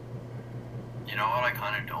fantastic. You know what I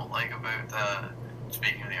kind of don't like about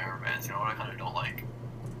speaking of the armbands, you know what I kind of don't like?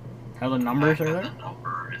 How the numbers are The there?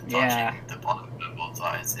 number is touching Yeah. the bottom of both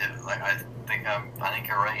sides. I think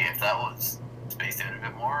you're right. If that was spaced out a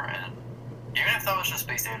bit more, and even if that was just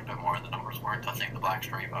spaced out a bit more and the numbers weren't touching the black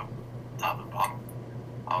stripe up top and bottom,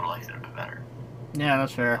 I would have liked it a bit better. Yeah,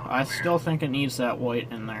 that's fair. I Weird. still think it needs that white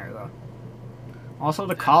in there, though. Also,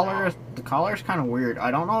 the collar's kind of weird.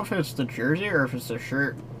 I don't know if it's the jersey or if it's the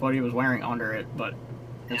shirt Buddy was wearing under it, but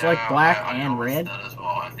it's like black I and noticed red. that as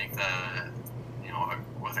well. I think that, you know,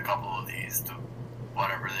 with a couple of these,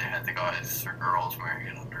 whatever they had the guys or girls wearing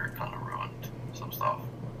it under, it kind of ruined some stuff.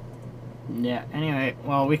 Yeah, anyway,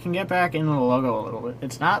 well, we can get back into the logo a little bit.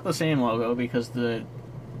 It's not the same logo because the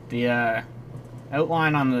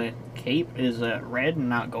outline on the cape is red and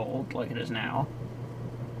not gold like it is now.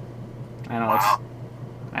 I know, Wow.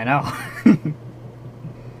 I know.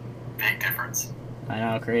 Big difference. I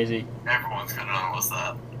know, crazy. Everyone's gonna notice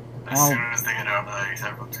that. As Well- soon as they get out of the ice,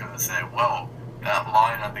 everyone's gonna say, well, that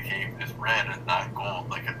line on the cape is red and not gold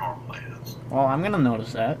like it normally is. Well, I'm gonna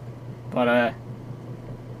notice that, but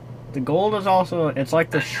the gold is also, it's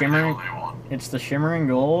like the And you're shimmering. the only one. It's the shimmering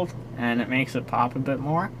gold, and it makes it pop a bit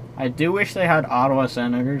more. I do wish they had Ottawa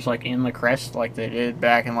Senators like in the crest, like they did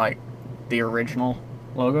back in like the original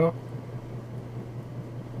logo.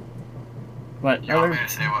 But You want me to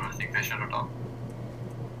say what I think they should have done?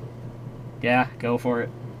 yeah, go for it.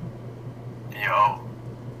 Yo,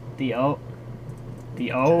 The O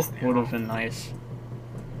Just the would O. have been nice.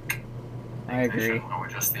 I they agree. should have went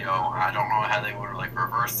with just the O. I don't know how they would have like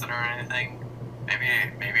reversed it or anything.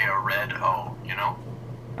 Maybe a red O, you know?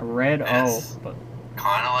 A red Yes. O, but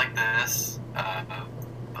Kind of like this,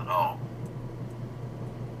 but O.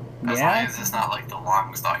 As long yeah. as it's not like the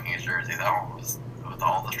long stockings jersey, that one was with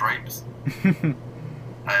all the stripes.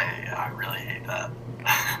 I really hate that.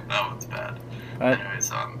 That one's bad. But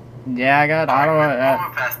Anyways, yeah, I got Ottawa at.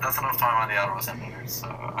 moving past, that's enough time on the Ottawa Senators.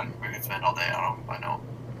 We could spend all day on them, I know.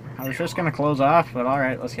 I was just gonna close off, but all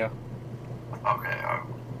right, let's go. Okay,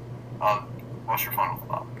 what's your final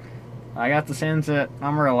thought? I got the Sens at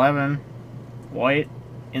number 11. White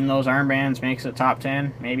in those armbands makes it top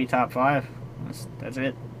 10, maybe top 5. That's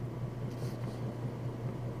it.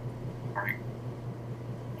 Alright.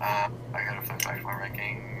 back to my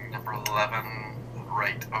ranking. Number 11.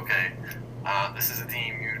 Right, okay. This is a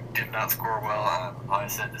team you did not score well on. I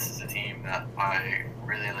said this is a team that I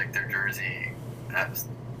really like their jersey.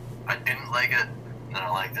 I didn't like it, and then I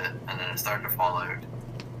liked it, and then it started to fall out.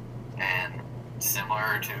 And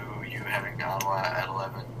similar to you having Ottawa at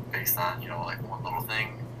 11, based on, like one little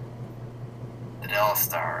thing, the Dallas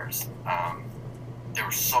Stars, they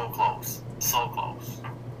were so close. So close.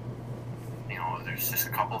 There's just a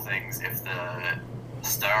couple things. If the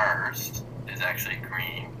Stars is actually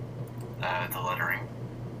green, the lettering,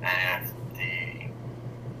 and if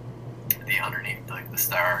the underneath, like the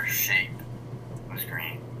star shape was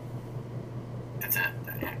green, it's it.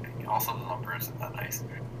 And also the number isn't that nice.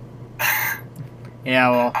 Yeah,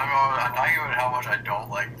 well, I'm talking about how much I don't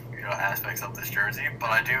like aspects of this jersey, but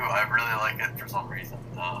I do. I really like it for some reason.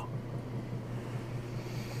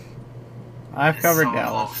 I've it's covered so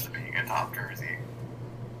Dallas. close to being a top jersey,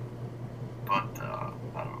 but I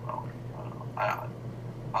don't know.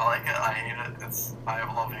 I like it. I hate it. I have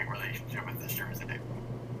a love-hate relationship with this jersey.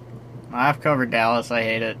 I've covered Dallas. I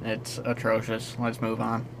hate it. It's atrocious. Let's move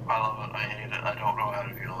on. I love it. I hate it. I don't know how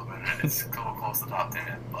to feel about it. It's so close to top 10,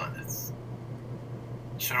 but it's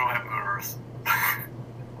should have went worse.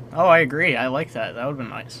 Oh, I agree. I like that. That would have been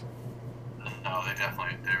nice. No,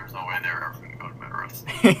 there was no way they were ever going to go to Midwest.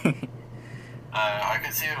 I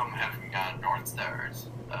could see them having gone North Stars.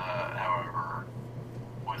 However,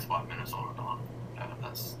 with what Minnesota done,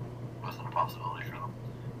 that's wasn't a possibility for them.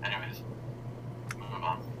 Anyways, moving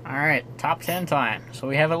on. All right, top 10 time. So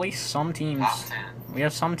we have at least some teams. Top 10. We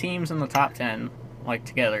have some teams in the top 10, like,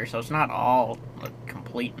 together, so it's not all a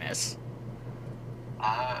complete mess.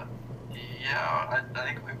 Yeah, I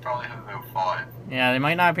think we probably have about 5. Yeah, they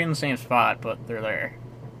might not be in the same spot, but they're there.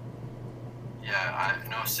 Yeah,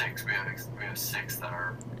 no 6. We have 6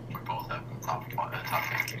 that we both have in the top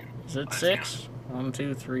 10. Is it 6? 1,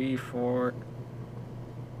 2, 3, 4.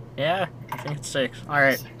 Yeah, I think it's 6. All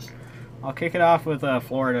right, 6. I'll kick it off with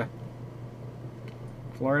Florida.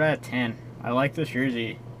 Florida at 10. I like this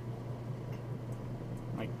jersey.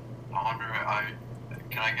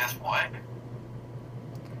 Can I guess why?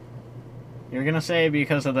 You're gonna say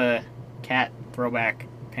because of the cat throwback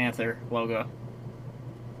Panther logo.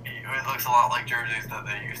 It looks a lot like jerseys that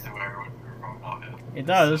they used to wear when we were growing up. It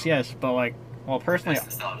does, yes, but like, well, personally, It's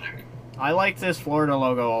nostalgic. I like this Florida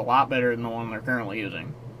logo a lot better than the one they're currently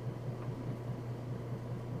using.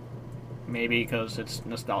 Maybe because it's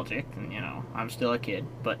nostalgic, and I'm still a kid,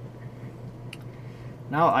 but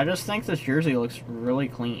no, I just think this jersey looks really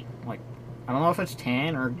clean. Like, I don't know if it's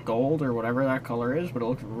tan or gold or whatever that color is, but it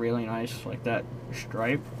looks really nice, like that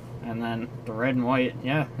stripe, and then the red and white,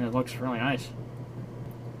 yeah, it looks really nice.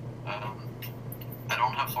 I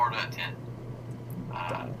don't have Florida at 10.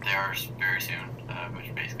 They are very soon,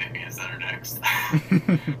 which basically means that are next.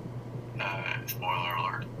 Spoiler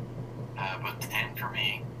alert. But 10 for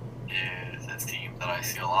me is a team that I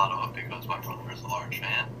see a lot of because my brother is a large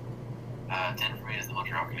fan. 10 for me is the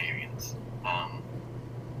Montreal Canadiens.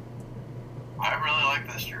 I really like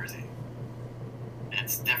this jersey.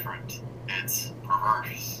 It's different. It's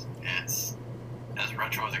perverse. It's as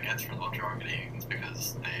retro as it gets for the Montreal Canadiens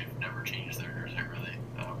because they've never changed their jersey really.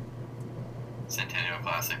 Centennial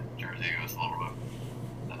Classic jersey was a little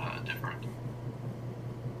bit different.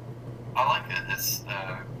 I like it. It's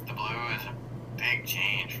the blue is a big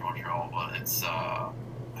change for Montreal, but it's I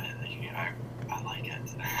like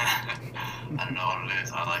it. I don't know what it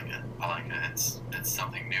is. I like it. It's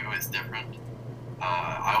something new. It's different.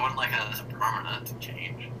 I wouldn't like it as a permanent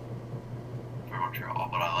change for Montreal,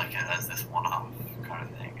 but I like it as this one-off kind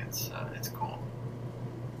of thing. It's cool.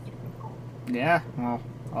 Yeah, well,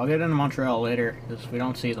 I'll get into Montreal later because we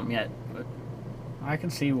don't see them yet, but I can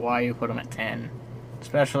see why you put them at 10.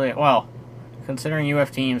 Especially, well, considering you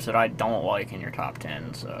have teams that I don't like in your top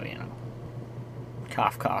 10, so,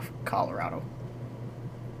 cough, cough, Colorado.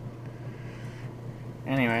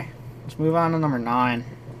 Anyway, let's move on to number 9.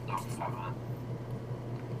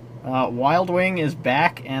 Wild Wing is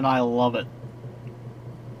back, and I love it.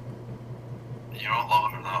 You don't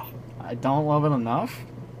love it enough. I don't love it enough?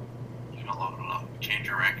 You don't love it enough. Change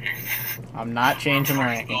your ranking. I'm not changing the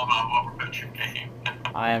ranking. Game.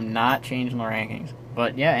 I am not changing the rankings.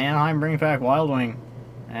 But yeah, Anaheim brings back Wild Wing.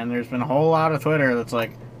 And there's been a whole lot of Twitter that's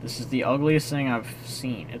like, this is the ugliest thing I've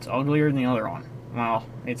seen. It's uglier than the other one. Well,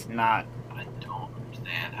 it's not. I don't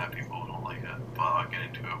understand how people don't like it, but I'll get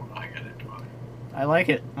into it when I get into it. I like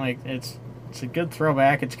it. Like, it's a good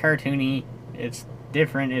throwback. It's cartoony. It's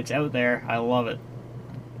different. It's out there. I love it.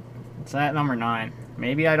 It's at number 9.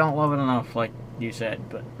 Maybe I don't love it enough, like you said,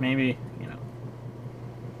 but maybe,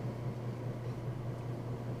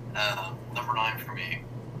 Number 9 for me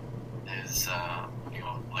is,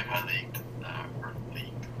 like I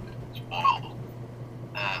spoiled,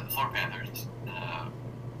 the Florida Panthers.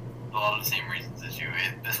 A lot of the same reasons as you.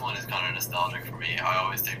 This one is kind of nostalgic for me. I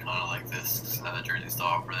always did kind of like this jersey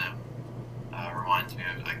style for them. Reminds me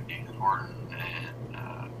of like Nathan Horton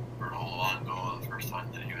and Bruno Luongo the first time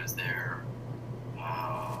that he was there.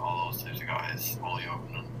 All those types of guys. Ollie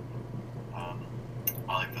Oakman.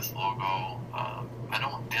 I like this logo. I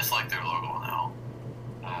don't dislike their logo now,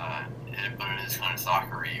 but it is kind of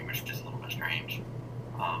soccer-y, which is a little bit strange.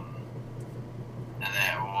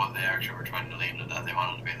 And they actually were trying to lean into that. They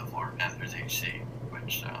wanted to be the Florida Panthers HC,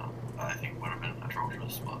 which I think would have been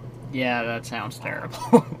atrocious. But Yeah, that sounds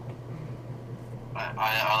terrible.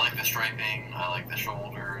 I like the striping. I like the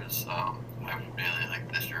shoulders. I really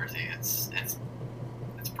like this jersey. It's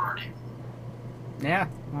pretty. Yeah,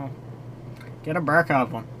 well, get a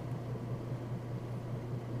Barkov one.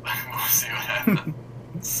 We'll see what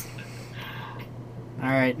happens.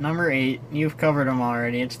 Alright, number 8. You've covered them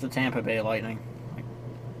already. It's the Tampa Bay Lightning.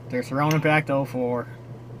 They're throwing it back to 04.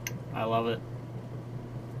 I love it.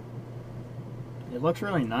 It looks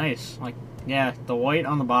really nice. Like, yeah, the white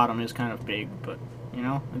on the bottom is kind of big, but, you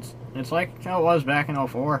know, it's like how it was back in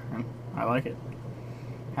 04, and I like it.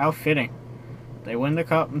 How fitting. They win the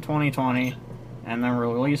Cup in 2020, and then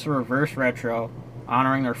release a reverse retro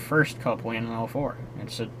honoring their first Cup win in 04.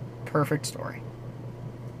 It's a perfect story.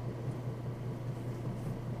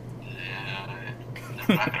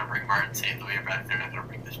 They're not going to bring Martin St. Louis back. They're not going to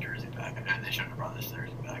bring this jersey back. They shouldn't have brought this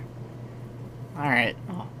jersey back. Alright,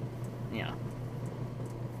 well, yeah.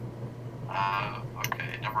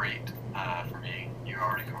 Okay, number 8. For me, you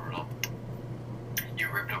already covered them. You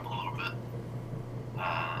ripped up a little bit.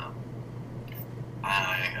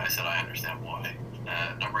 I said I understand why.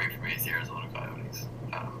 Number 8 for me is the Arizona Coyotes.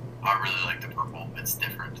 I really like the purple. It's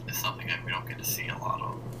different. It's something that we don't get to see a lot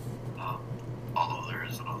of. Although there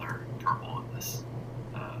is another purple in this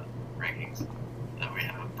rankings that we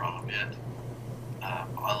haven't brought up yet.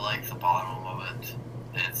 I like the bottom of it.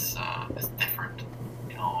 It's different.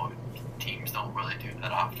 You know, teams don't really do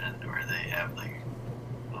that often, where they have like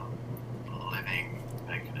living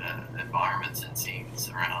like environments and scenes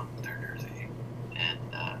around their jersey. And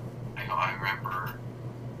I remember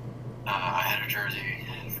I had a jersey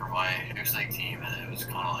for my News League team, and it was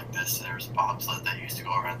kind of like this. There was a bobsled that used to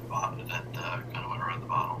go around the bottom, that kind of went around the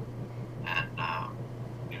bottom, and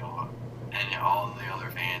and all the other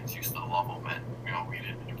fans used to love them, and we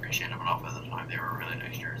didn't appreciate them enough at the time. They were really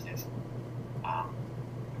nice jerseys.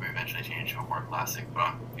 We eventually changed to a more classic,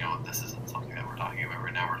 but this isn't something that we're talking about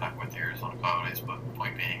right now. We're talking about the Arizona Coyotes, but the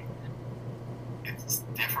point being, it's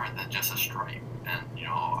different than just a stripe, and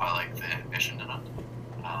I like the ambition in it.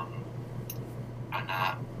 I'm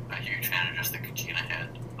not a huge fan of just the Kachina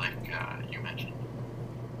head, like you mentioned.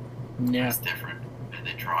 Yeah. It's different, and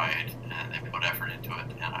they tried, and they put effort into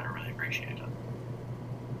it, and I really appreciate it.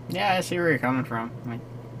 Yeah, I see where you're coming from. Like,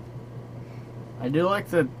 I do like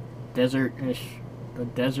the desert-ish, the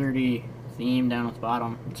deserty theme down at the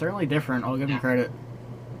bottom. It's certainly different. I'll give them credit.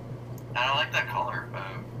 And I like that color.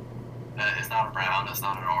 It's not a brown. It's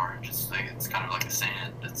not an orange. It's kind of like a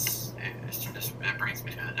sand. It brings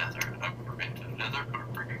me to the desert. I've never been to the desert, but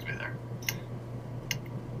it brings me there.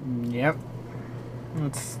 Yep.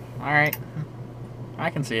 It's alright. I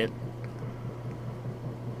can see it.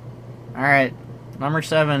 Alright. Number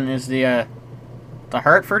 7 is the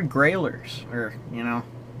Hartford Grailers. Or,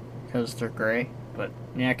 because they're gray. But,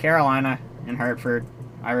 yeah, Carolina and Hartford.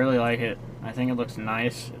 I really like it. I think it looks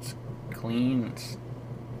nice. It's clean. It's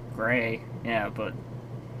gray. Yeah, but...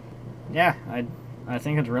 yeah, I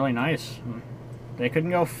think it's really nice. They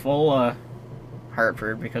couldn't go full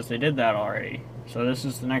Hartford because they did that already. So this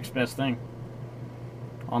is the next best thing.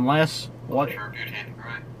 Unless... What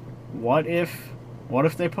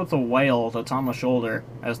if they put the whale that's on the shoulder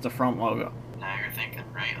as the front logo? Now you're thinking,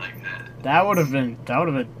 right? Like that. That would have been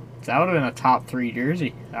a top 3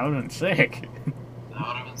 jersey. That would have been sick. That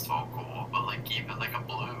would have been so cool. But like keep it like a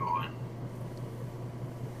blue, and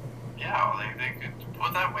yeah, they could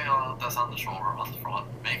put that whale that's on the shoulder on the front,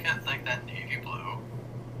 make it like that navy blue.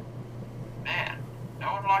 Man,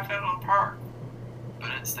 that would knock that out of the park.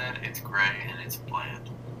 But instead, it's gray and it's bland.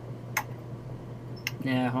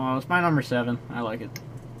 Yeah, well, it's my number 7. I like it.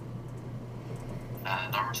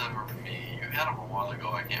 Number 7 for me, you had them a while ago.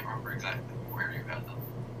 I can't remember exactly where you had them.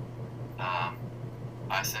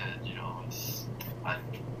 I said, I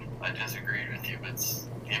disagreed with you, but it's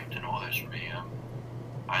Hampton Oilers for me.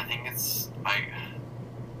 I think it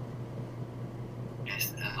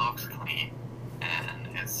looks clean, and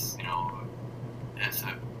it's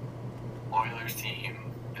a Oilers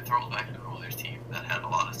team. It throws back to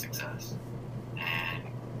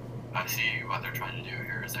I see what they're trying to do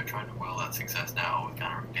here is they're trying to will that success now with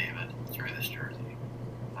Connor McDavid through this jersey.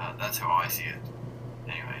 That's how I see it,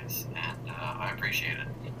 anyways, and I appreciate it.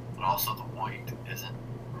 But also the white isn't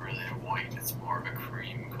really a white, it's more of a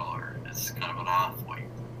cream color. It's kind of an off-white.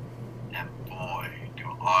 And boy, do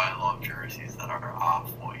I love jerseys that are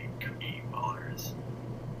off-white cream colors.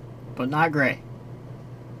 But not gray.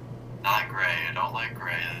 Not gray, I don't like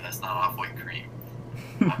gray, that's not off-white cream.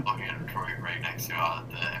 I'm looking at Detroit right next to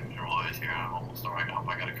the Edmonton Oilers here, and I'm almost throwing up.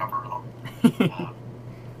 I gotta cover it up.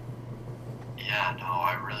 Yeah, no,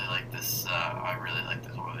 I really like this. I really like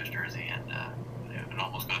this Oilers jersey, and it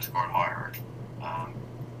almost could have scored higher.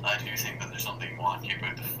 I do think that there's something wonky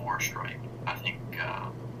about the 4 stripe. I think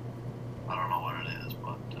I don't know what it is,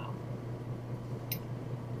 but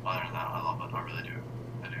other than that, I love it. I really do.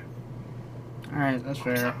 I do. All right, that's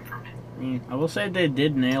fair. 7 for me. I mean, I will say they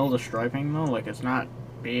did nail the striping though. Like, it's not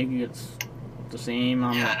big; it's the same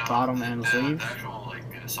on the bottom and the sleeves. The actual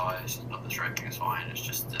size of the striping is fine. It's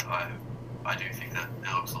just I do think that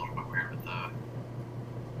it looks a little bit weird with the.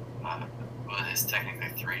 Well, it's technically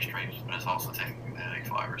 3 stripes, but it's also technically like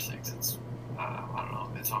 5 or 6. It's I don't know.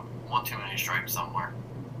 It's one too many stripes somewhere.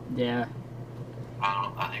 Yeah.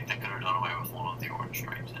 I think they could have done away with one of the orange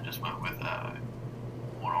stripes and just went with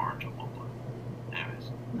one orange and one blue.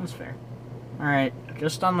 Anyways. That's fair. Alright,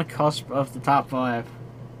 just on the cusp of the top 5.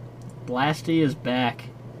 Blasty is back.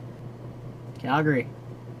 Calgary.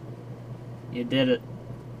 You did it.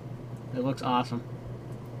 It looks awesome.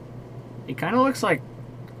 It kind of looks like...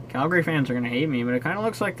 Calgary fans are going to hate me, but it kind of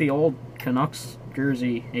looks like the old Canucks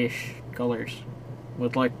jersey-ish colors.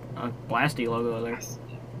 With, like, a Blasty logo there.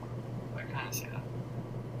 I kind of see that.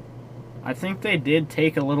 I think they did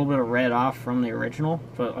take a little bit of red off from the original,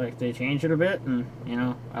 but, like, they changed it a bit, and, you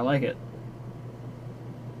know, I like it.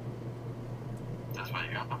 That's what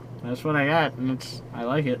you got. That's what I got, and I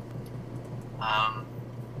like it.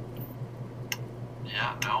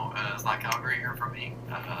 Yeah, no, it's not Calgary here for me.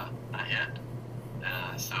 Not yet.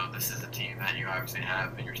 So this is a team that you obviously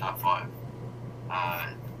have in your top 5.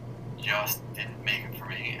 Just didn't make it for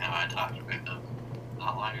me, and I talked about them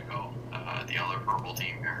not long ago. The other purple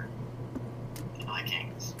team here, the LA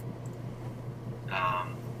Kings.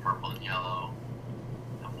 Purple and yellow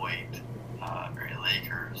and white. Very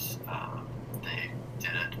Lakers. They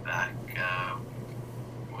did it back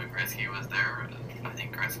when Gretzky was there. I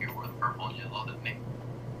think Gretzky wore the purple and yellow, didn't he?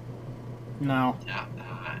 No. Yeah,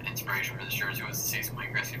 inspiration for this jersey was the season when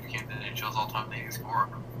Gretzky became the NHL's all-time leading scorer.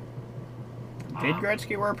 Did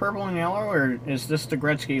Gretzky wear purple and yellow, or is this the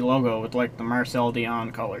Gretzky logo with, like, the Marcel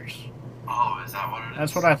Dion colors? Oh, is that what it is?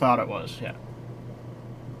 That's what I thought it was, yeah.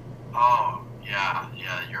 Oh, yeah,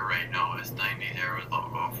 you're right. No, it's 90s era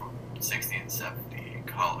logo from 60 and 70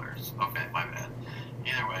 colors. Okay, my bad.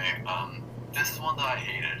 Either way, this is one that I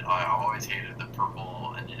hated. I always hated the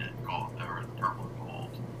purple and gold, or the purple and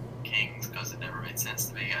gold Kings, because it never made sense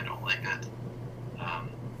to me. I don't like it.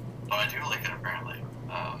 But I do like it apparently.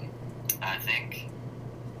 I think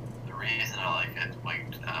the reason I like it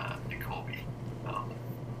might be Kobe.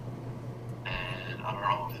 And I don't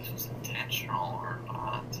know if this was intentional or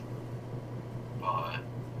not, but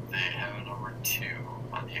they have a number 2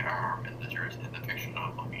 on the arm in the jersey in the picture that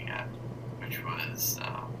I'm looking at, which was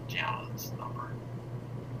Gianna's number.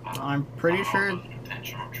 I'm pretty sure. It was an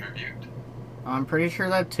intentional tribute. I'm pretty sure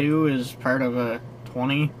that 2 is part of a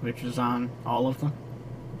 20, which is on all of them.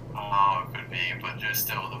 Oh, it could be, but just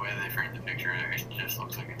still, the way they framed the picture, it just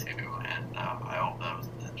looks like a 2, and I hope that was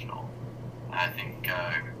intentional. I think,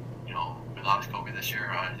 we lost Kobe this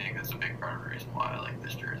year, I think that's a big part of the reason why I like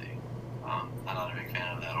this jersey. I'm not a big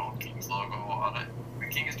fan of that old Kings logo on it. The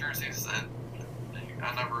Kings jerseys,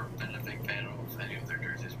 I've never been a big fan of any of their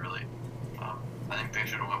jerseys, really. I think they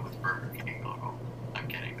should have went with the Burger King logo. I'm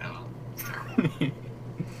kidding, that was terrible.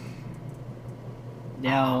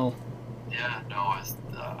 Yeah, well, yeah, no,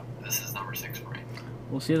 this is number 6 for me.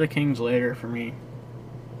 we'll see the Kings later for me.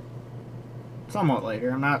 Somewhat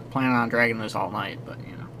later. I'm not planning on dragging this all night, but,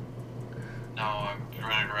 you know. No, I'm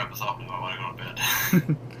ready to wrap this up now. I want to go to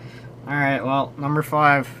bed. Alright, well, number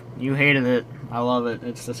 5. You hated it. I love it.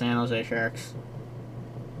 It's the San Jose Sharks.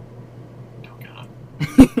 Don't get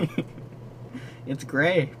it. It's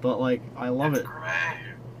gray, but, like, I love It's it. gray.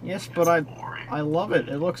 Yes, It's but boring. I love it.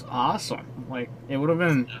 It looks awesome. Like, it would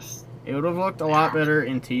have Just, looked a lot better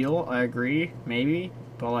in teal, I agree, maybe,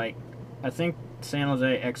 but, like, I think San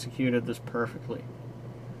Jose executed this perfectly.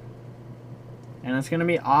 And it's going to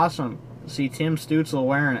be awesome to see Tim Stützle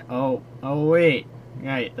wearing it. Oh, wait.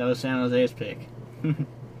 Right, that was San Jose's pick.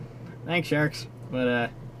 Thanks, Sharks. But,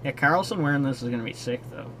 yeah, Carlson wearing this is going to be sick,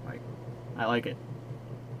 though. Like, I like it.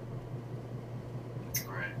 it's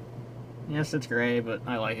great. Yes, it's gray, but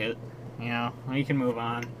I like it. You know, we can move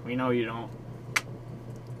on. We know you don't.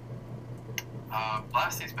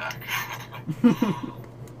 Blasty's back. Yeah,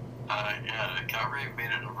 Calgary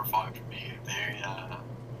made it number 5 for me. They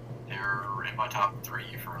were in my top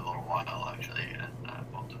 3 for a little while, actually, and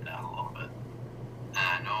bumped them down a little bit. And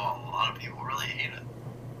I know a lot of people really hate it.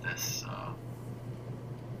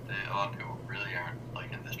 A lot of people really aren't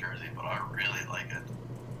liking this jersey, but I really like it.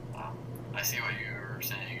 I see what you were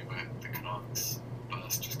saying about the Canucks, but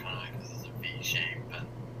it's just kind of because it's a V shape and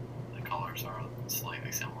the colors are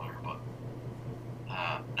slightly similar. But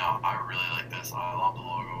no, I really like this. I love the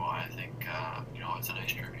logo. I think it's a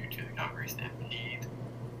nice tribute to the Calgary Stampede.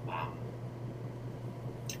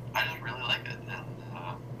 I just really like it, and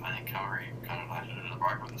I think Calgary kind of knocked it in the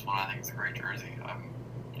park with this one. I think it's a great jersey.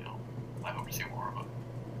 I hope to see more of it.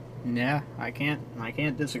 Yeah, I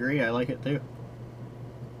can't disagree. I like it too.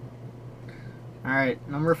 Alright,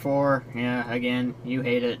 number 4. Yeah, again, you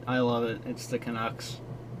hate it. I love it. It's the Canucks.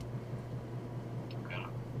 Yeah.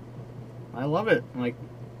 I love it. Like,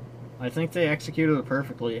 I think they executed it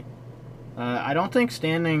perfectly. I don't think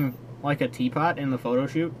standing like a teapot in the photo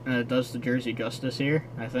shoot does the jersey justice here.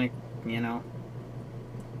 I think,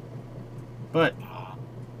 But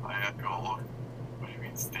I had to go look. What do you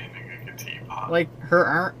mean standing like a teapot? like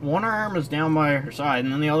one arm is down by her side,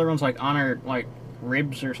 and then the other one's like on her like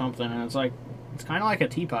ribs or something, and it's kind of like a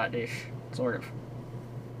teapot dish, sort of.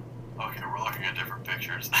 Okay, we're looking at different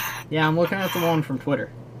pictures. Yeah, I'm looking at the one from Twitter.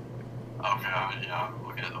 Okay, yeah, I'm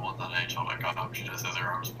looking at the ones on NHL.com. She just has her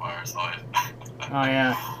arms by her side. Oh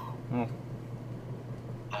yeah. Well,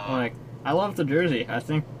 like, I love the jersey. I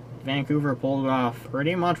think Vancouver pulled it off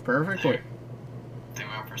pretty much perfectly. They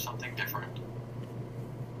went for something different.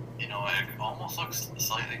 It almost looks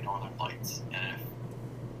slightly Northern Lights, and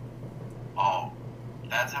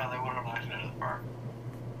that's how they would have knocked it out of the park.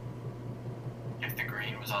 If the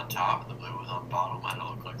green was on top and the blue was on bottom, and it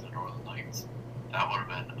looked like the Northern Lights, that would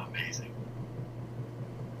have been amazing.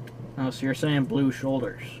 Oh, so you're saying blue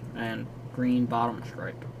shoulders and green bottom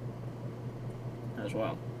stripe as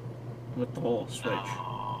well, with the whole switch.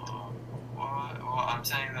 Well, I'm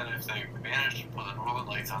saying that if they managed to put the Northern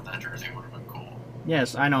Lights on that jersey, it would have been cool.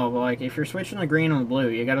 Yes, I know, but like if you're switching the green and the blue,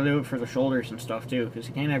 you got to do it for the shoulders and stuff too, because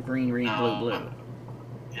you can't have green, blue.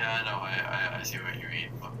 Yeah, I know. I see what you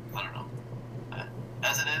mean, but I don't know.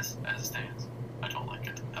 As it is, as it stands, I don't like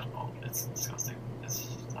it at all. It's disgusting.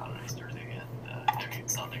 It's not a nice jersey, and it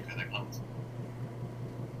means nothing to the Cubs.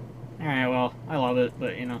 Alright, well, I love it,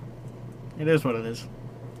 but it is what it is.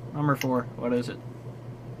 Number 4, what is it?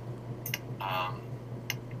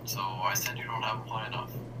 So I said you don't have them high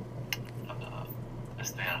enough. I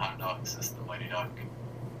stay on Hot Ducks. It's the Mighty Duck.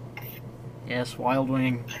 Yes, Wild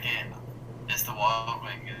Wing. Again, it's the Wild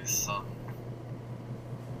Wing.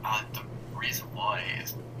 The reason why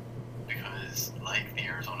is because, like the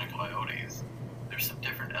Arizona Coyotes, there's some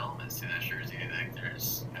different elements to this jersey. Like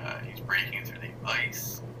he's breaking through the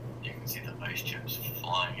ice. You can see the ice chips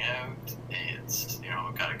flying out. It's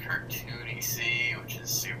got a cartoony sea, which is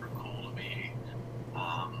super cool to me.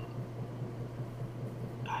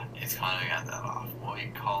 It's kind of got that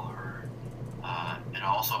off-white color. It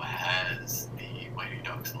also has the Mighty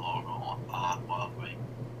Ducks logo on Wild Wing.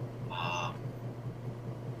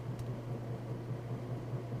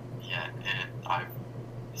 Yeah, I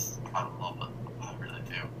love it. I really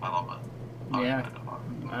do. I love it. Yeah,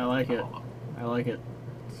 I like it. I like it.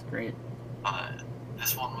 It's great.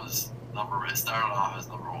 This one was it started off as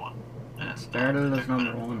number 1. It started as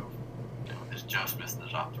number 1. It's just missed the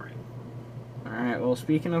top 3. Alright, well,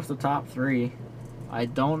 speaking of the top 3, I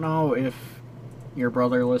don't know if your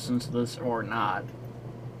brother listens to this or not,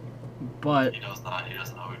 but... He does not. He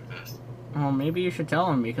doesn't know it exists. Well, maybe you should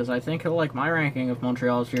tell him, because I think he'll like my ranking of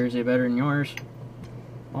Montreal's jersey better than yours.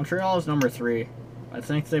 Montreal is number 3. I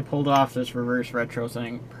think they pulled off this reverse retro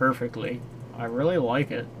thing perfectly. I really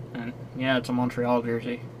like it. And yeah, it's a Montreal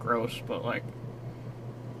jersey. Gross, but like,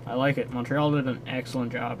 I like it. Montreal did an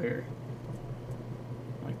excellent job here.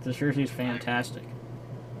 Like, this jersey's fantastic.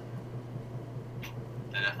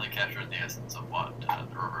 They definitely captured the essence of what the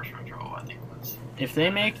reverse retro, I think, was. If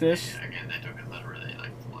they make this... Again, they took it literally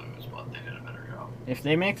like the Blues, but they did a better job. If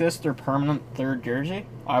they make this their permanent 3rd jersey,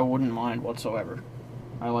 I wouldn't mind whatsoever.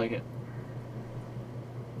 I like it.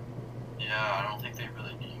 Yeah, I don't think they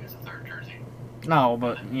really need to use a 3rd jersey. No,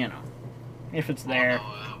 but, if it's there...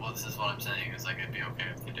 Well, this is what I'm saying, is like, it'd be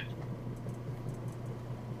okay if they did.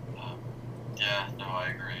 Yeah, no, I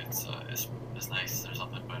agree. It's nice. There's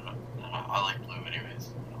something about it. I like blue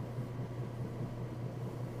anyways.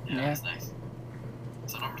 Yeah, it's nice.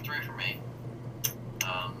 So number 3 for me.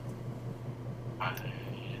 I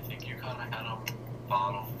think you kind of had them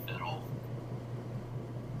bottom middle.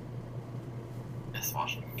 Miss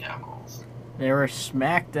Washington Capitals. They were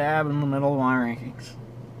smack dab in the middle of my rankings.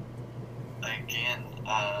 Again,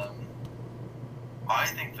 I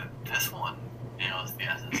think that this one nails the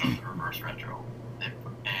essence of the reverse retro.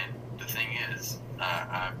 And the thing is,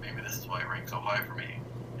 maybe this is why it ranks so high for me,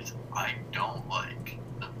 is I don't like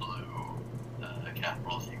the blue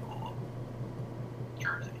Capitals equal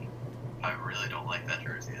jersey. I really don't like that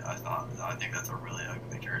jersey. I think that's a really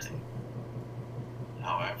ugly jersey.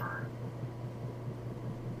 However,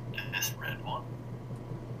 this red one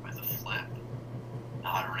with a flip,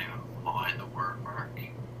 I don't even mind the word mark.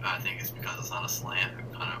 I think it's because it's not a slant,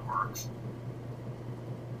 it kind of works.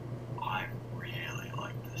 I really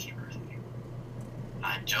like this jersey.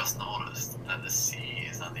 I just noticed that the C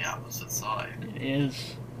is on the opposite side. It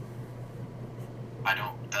is.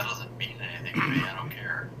 That doesn't mean anything to me, I don't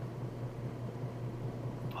care.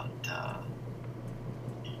 But,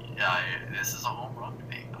 yeah, this is a home run to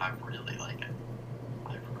me. I really like it.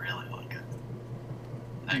 I really like it.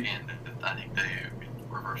 Again, I think the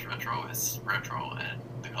reverse retro is retro and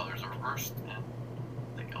the colors are reversed and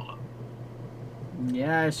they killed it.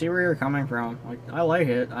 Yeah, I see where you're coming from. Like, I like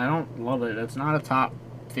it. I don't love it. It's not a top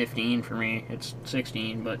 15 for me. It's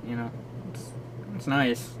 16, but, you know, it's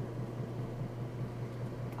nice.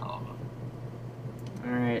 I love it.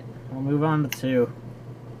 Alright, we'll move on to 2.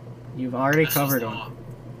 You've already This covered is them.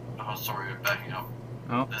 Oh, sorry, backing up.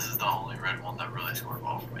 Oh. This is the only red one that really scored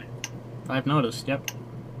well for me. I've noticed, yep.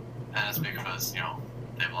 And it's because,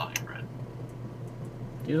 they belong in red.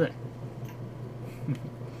 Do they?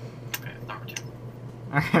 Okay, number 2.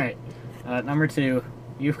 Alright, number 2.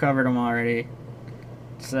 You've covered them already.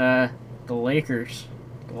 It's, the Lakers.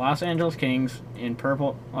 The Los Angeles Kings in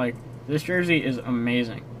purple. Like, this jersey is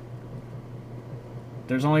amazing.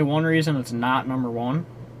 There's only one reason it's not number 1.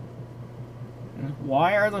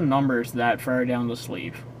 Why are the numbers that far down the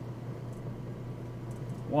sleeve?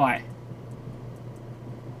 Why?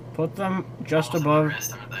 Put them just above.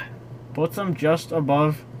 Wrist, aren't they? Put them just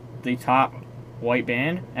above the top white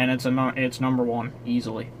band, and it's number 1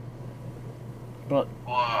 easily. But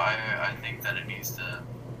Well, I think that it needs to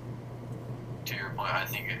your point, I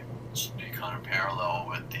think it should be kind of parallel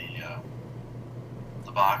with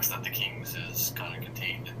the box that the Kings is kind of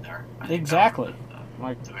contained in there. I think exactly.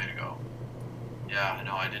 that's the way to go. Yeah, I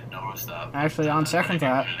know. I didn't notice that. Actually, on second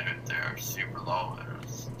thought, they're super low.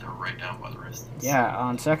 They're right down by the wrist. yeah.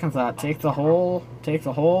 On second thought, take the whole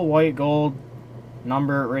white gold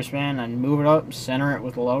number wristband and move it up, center it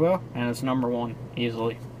with the logo, and it's number 1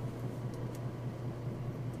 easily.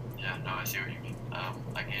 Yeah, no, I see what you mean.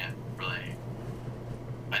 I can't really.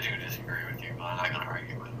 I do disagree with you, but I'm not gonna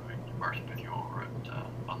argue with you over it.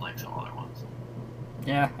 Unlike some other ones.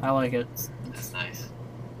 Yeah, I like it. It's nice.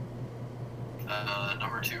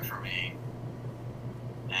 Number 2 for me,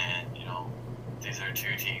 and these are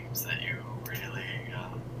 2 teams that you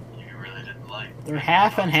really didn't like. They're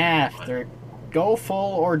half and half. They're go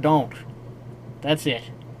full or don't. That's it.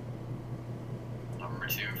 Number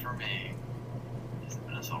 2 for me is the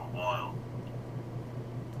Minnesota Wild.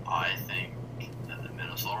 I think that the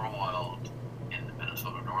Minnesota Wild in the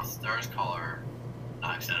Minnesota North Stars color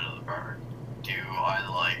knocks it out of the park. Do I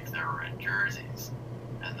like their red jerseys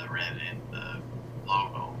and the red in the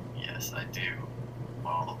logo? Yes, I do.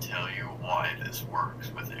 I'll tell you why this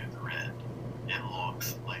works within the red. It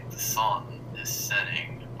looks like the sun is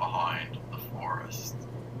setting behind the forest.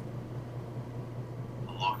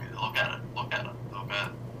 Look at it. Look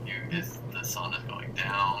at you. The sun is going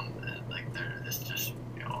down, and it's just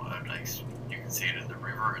nice. You can see it in the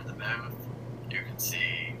river in the mouth. You can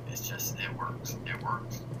see it works. It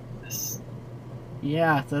works.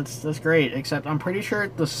 Yeah, that's great. Except I'm pretty sure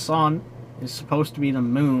the sun is supposed to be the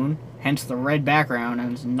moon, hence the red background,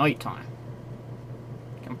 and it's nighttime.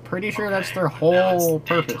 I'm pretty sure that's their whole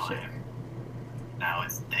purpose here. Now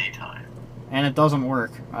it's daytime. And it doesn't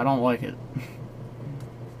work. I don't like it.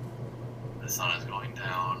 The sun is going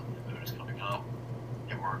down, the moon is coming up.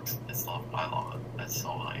 It works. I love it. That's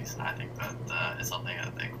so nice. I think that is something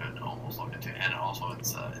that they could almost look into. And also,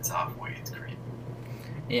 it's halfway. It's green.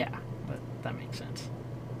 Yeah, but that makes sense.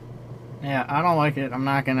 Yeah, I don't like it. I'm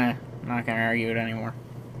not gonna argue it anymore.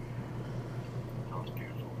 That was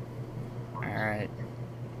beautiful. All right,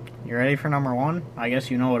 you ready for number 1? I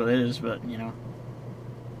guess you know what it is, but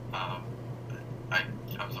I'm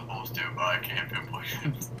supposed to, but I can't pinpoint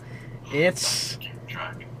it. It's Keep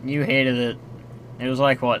track. you hated it. It was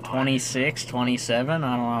like what, 26, 27?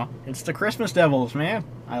 I don't know. It's the Christmas Devils, man.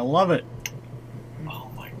 I love it.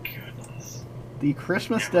 Oh my goodness. The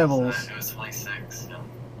Christmas It Devils. was 26. Yeah.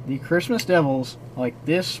 The Christmas Devils, like,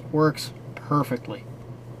 this works perfectly.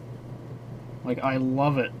 Like, I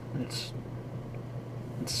love it. It's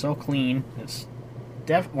so clean. It's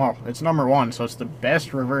well, it's number one, so it's the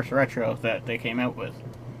best reverse retro that they came out with.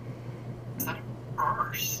 It's not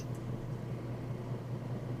reverse.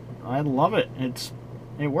 I love it.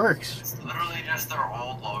 It works. It's literally just their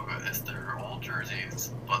old logo. It's their old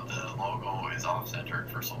jerseys, but the logo is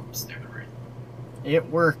off-centered for some stupid reason. It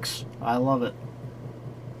works. I love it.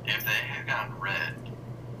 If they had gotten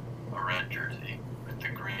a red jersey with the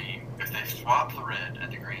green, if they swapped the red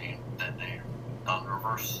and the green, then they done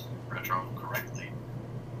reverse retro correctly,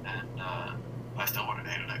 and I still would have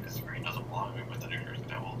hated it because green doesn't belong with the New Jersey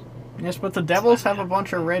Devils. Yes, but the Devils have a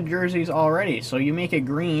bunch of red jerseys already, so you make it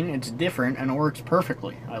green, it's different, and it works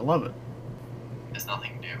perfectly. I love it. It's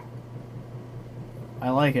nothing new. I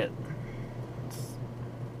like it.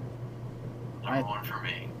 Number one for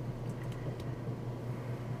me.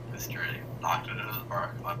 This jersey knocked it out of the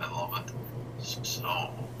park. I love it so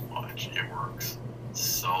much. It works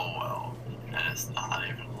so well, and it's not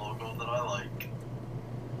even a logo that I like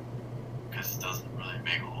because it doesn't really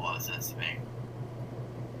make a whole lot of sense to me.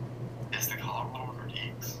 It's the Colorado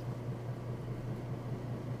Nordiques,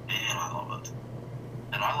 and I love it.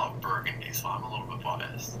 And I love burgundy, so I'm a little bit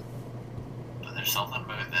biased. But there's something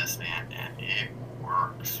about this, man, and it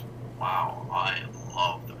works. Wow, I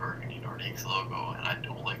love the burgundy Nordiques logo, and I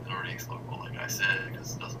don't like the Nordiques logo, like I said,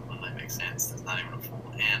 because it doesn't really make sense. It's not even a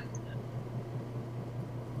full N.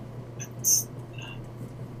 It's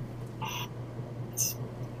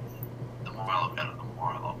the more I look at it, the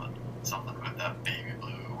more I love it. Something about that baby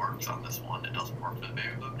blue works on this one. It doesn't work for the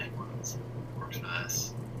baby blue Penguins. It works for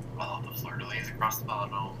this. I love the fleur-de-lis across the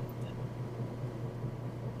bottom.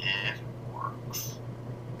 It works.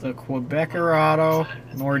 The Quebecerado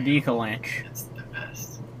Nordique. It's the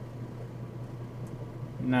best.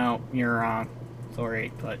 No, you're wrong.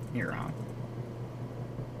 Sorry, but you're wrong.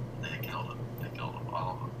 They killed it. They killed it. I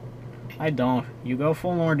love it. I don't. You go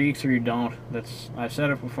full Nordiques or you don't. I've said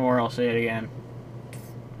it before, I'll say it again.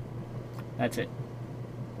 That's it.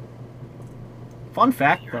 Fun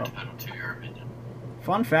fact, You're though. entitled to your opinion.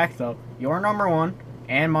 Fun fact, though. Your number one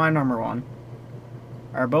and my number one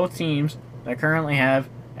are both teams that currently have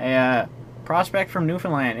a prospect from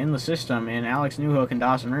Newfoundland in the system in Alex Newhook and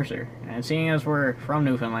Dawson Mercer. And seeing as we're from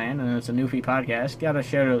Newfoundland and it's a Newfie podcast, gotta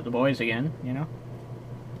shout out the boys again, you know?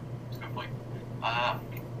 That's a good point.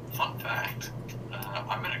 Fun fact.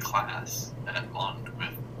 I'm in a class at Lund with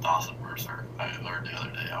Dawson Mercer. I learned the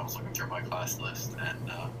other day. I was looking through my class list,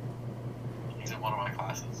 and he's in one of my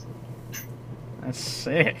classes. That's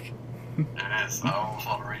sick. It is. I almost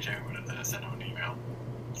want to reach out and send him an email.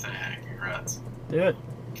 Say, hey, congrats. Do it.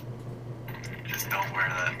 Just don't wear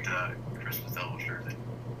that Christmas Devils jersey.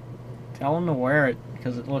 Tell him to wear it,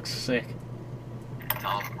 because it looks sick.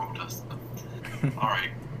 Tell him to protest them. Alright,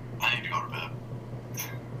 I need to go to bed.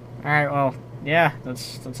 Alright, well, yeah,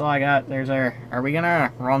 that's all I got. Are we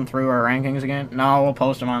gonna run through our rankings again? No, we'll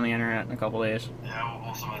post them on the internet in a couple days. Yeah, we'll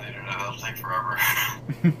post them on the internet. That'll take forever.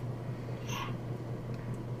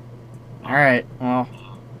 Alright, well,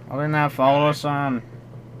 other than that, follow us on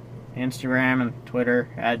Instagram and Twitter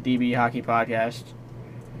at DB Hockey Podcast.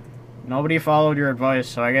 Nobody followed your advice,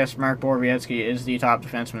 so I guess Mark Borowiecki is the top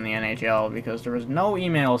defenseman in the NHL because there was no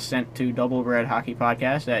email sent to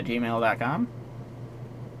doublegradhockeypodcast@gmail.com.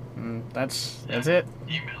 That's it.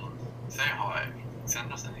 Email us. Say hi.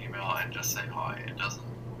 Send us an email and just say hi. It doesn't,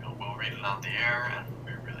 we'll read it on the air and it'll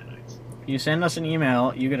be really nice. If you send us an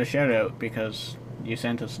email, you get a shout out because you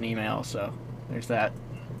sent us an email, so there's that.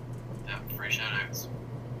 Yeah, free shoutouts.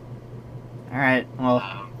 Alright,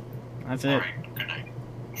 well, that's it. Alright, good night.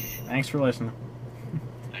 Thanks for listening.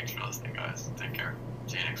 Thanks for listening, guys. Take care.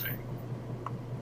 See you next week.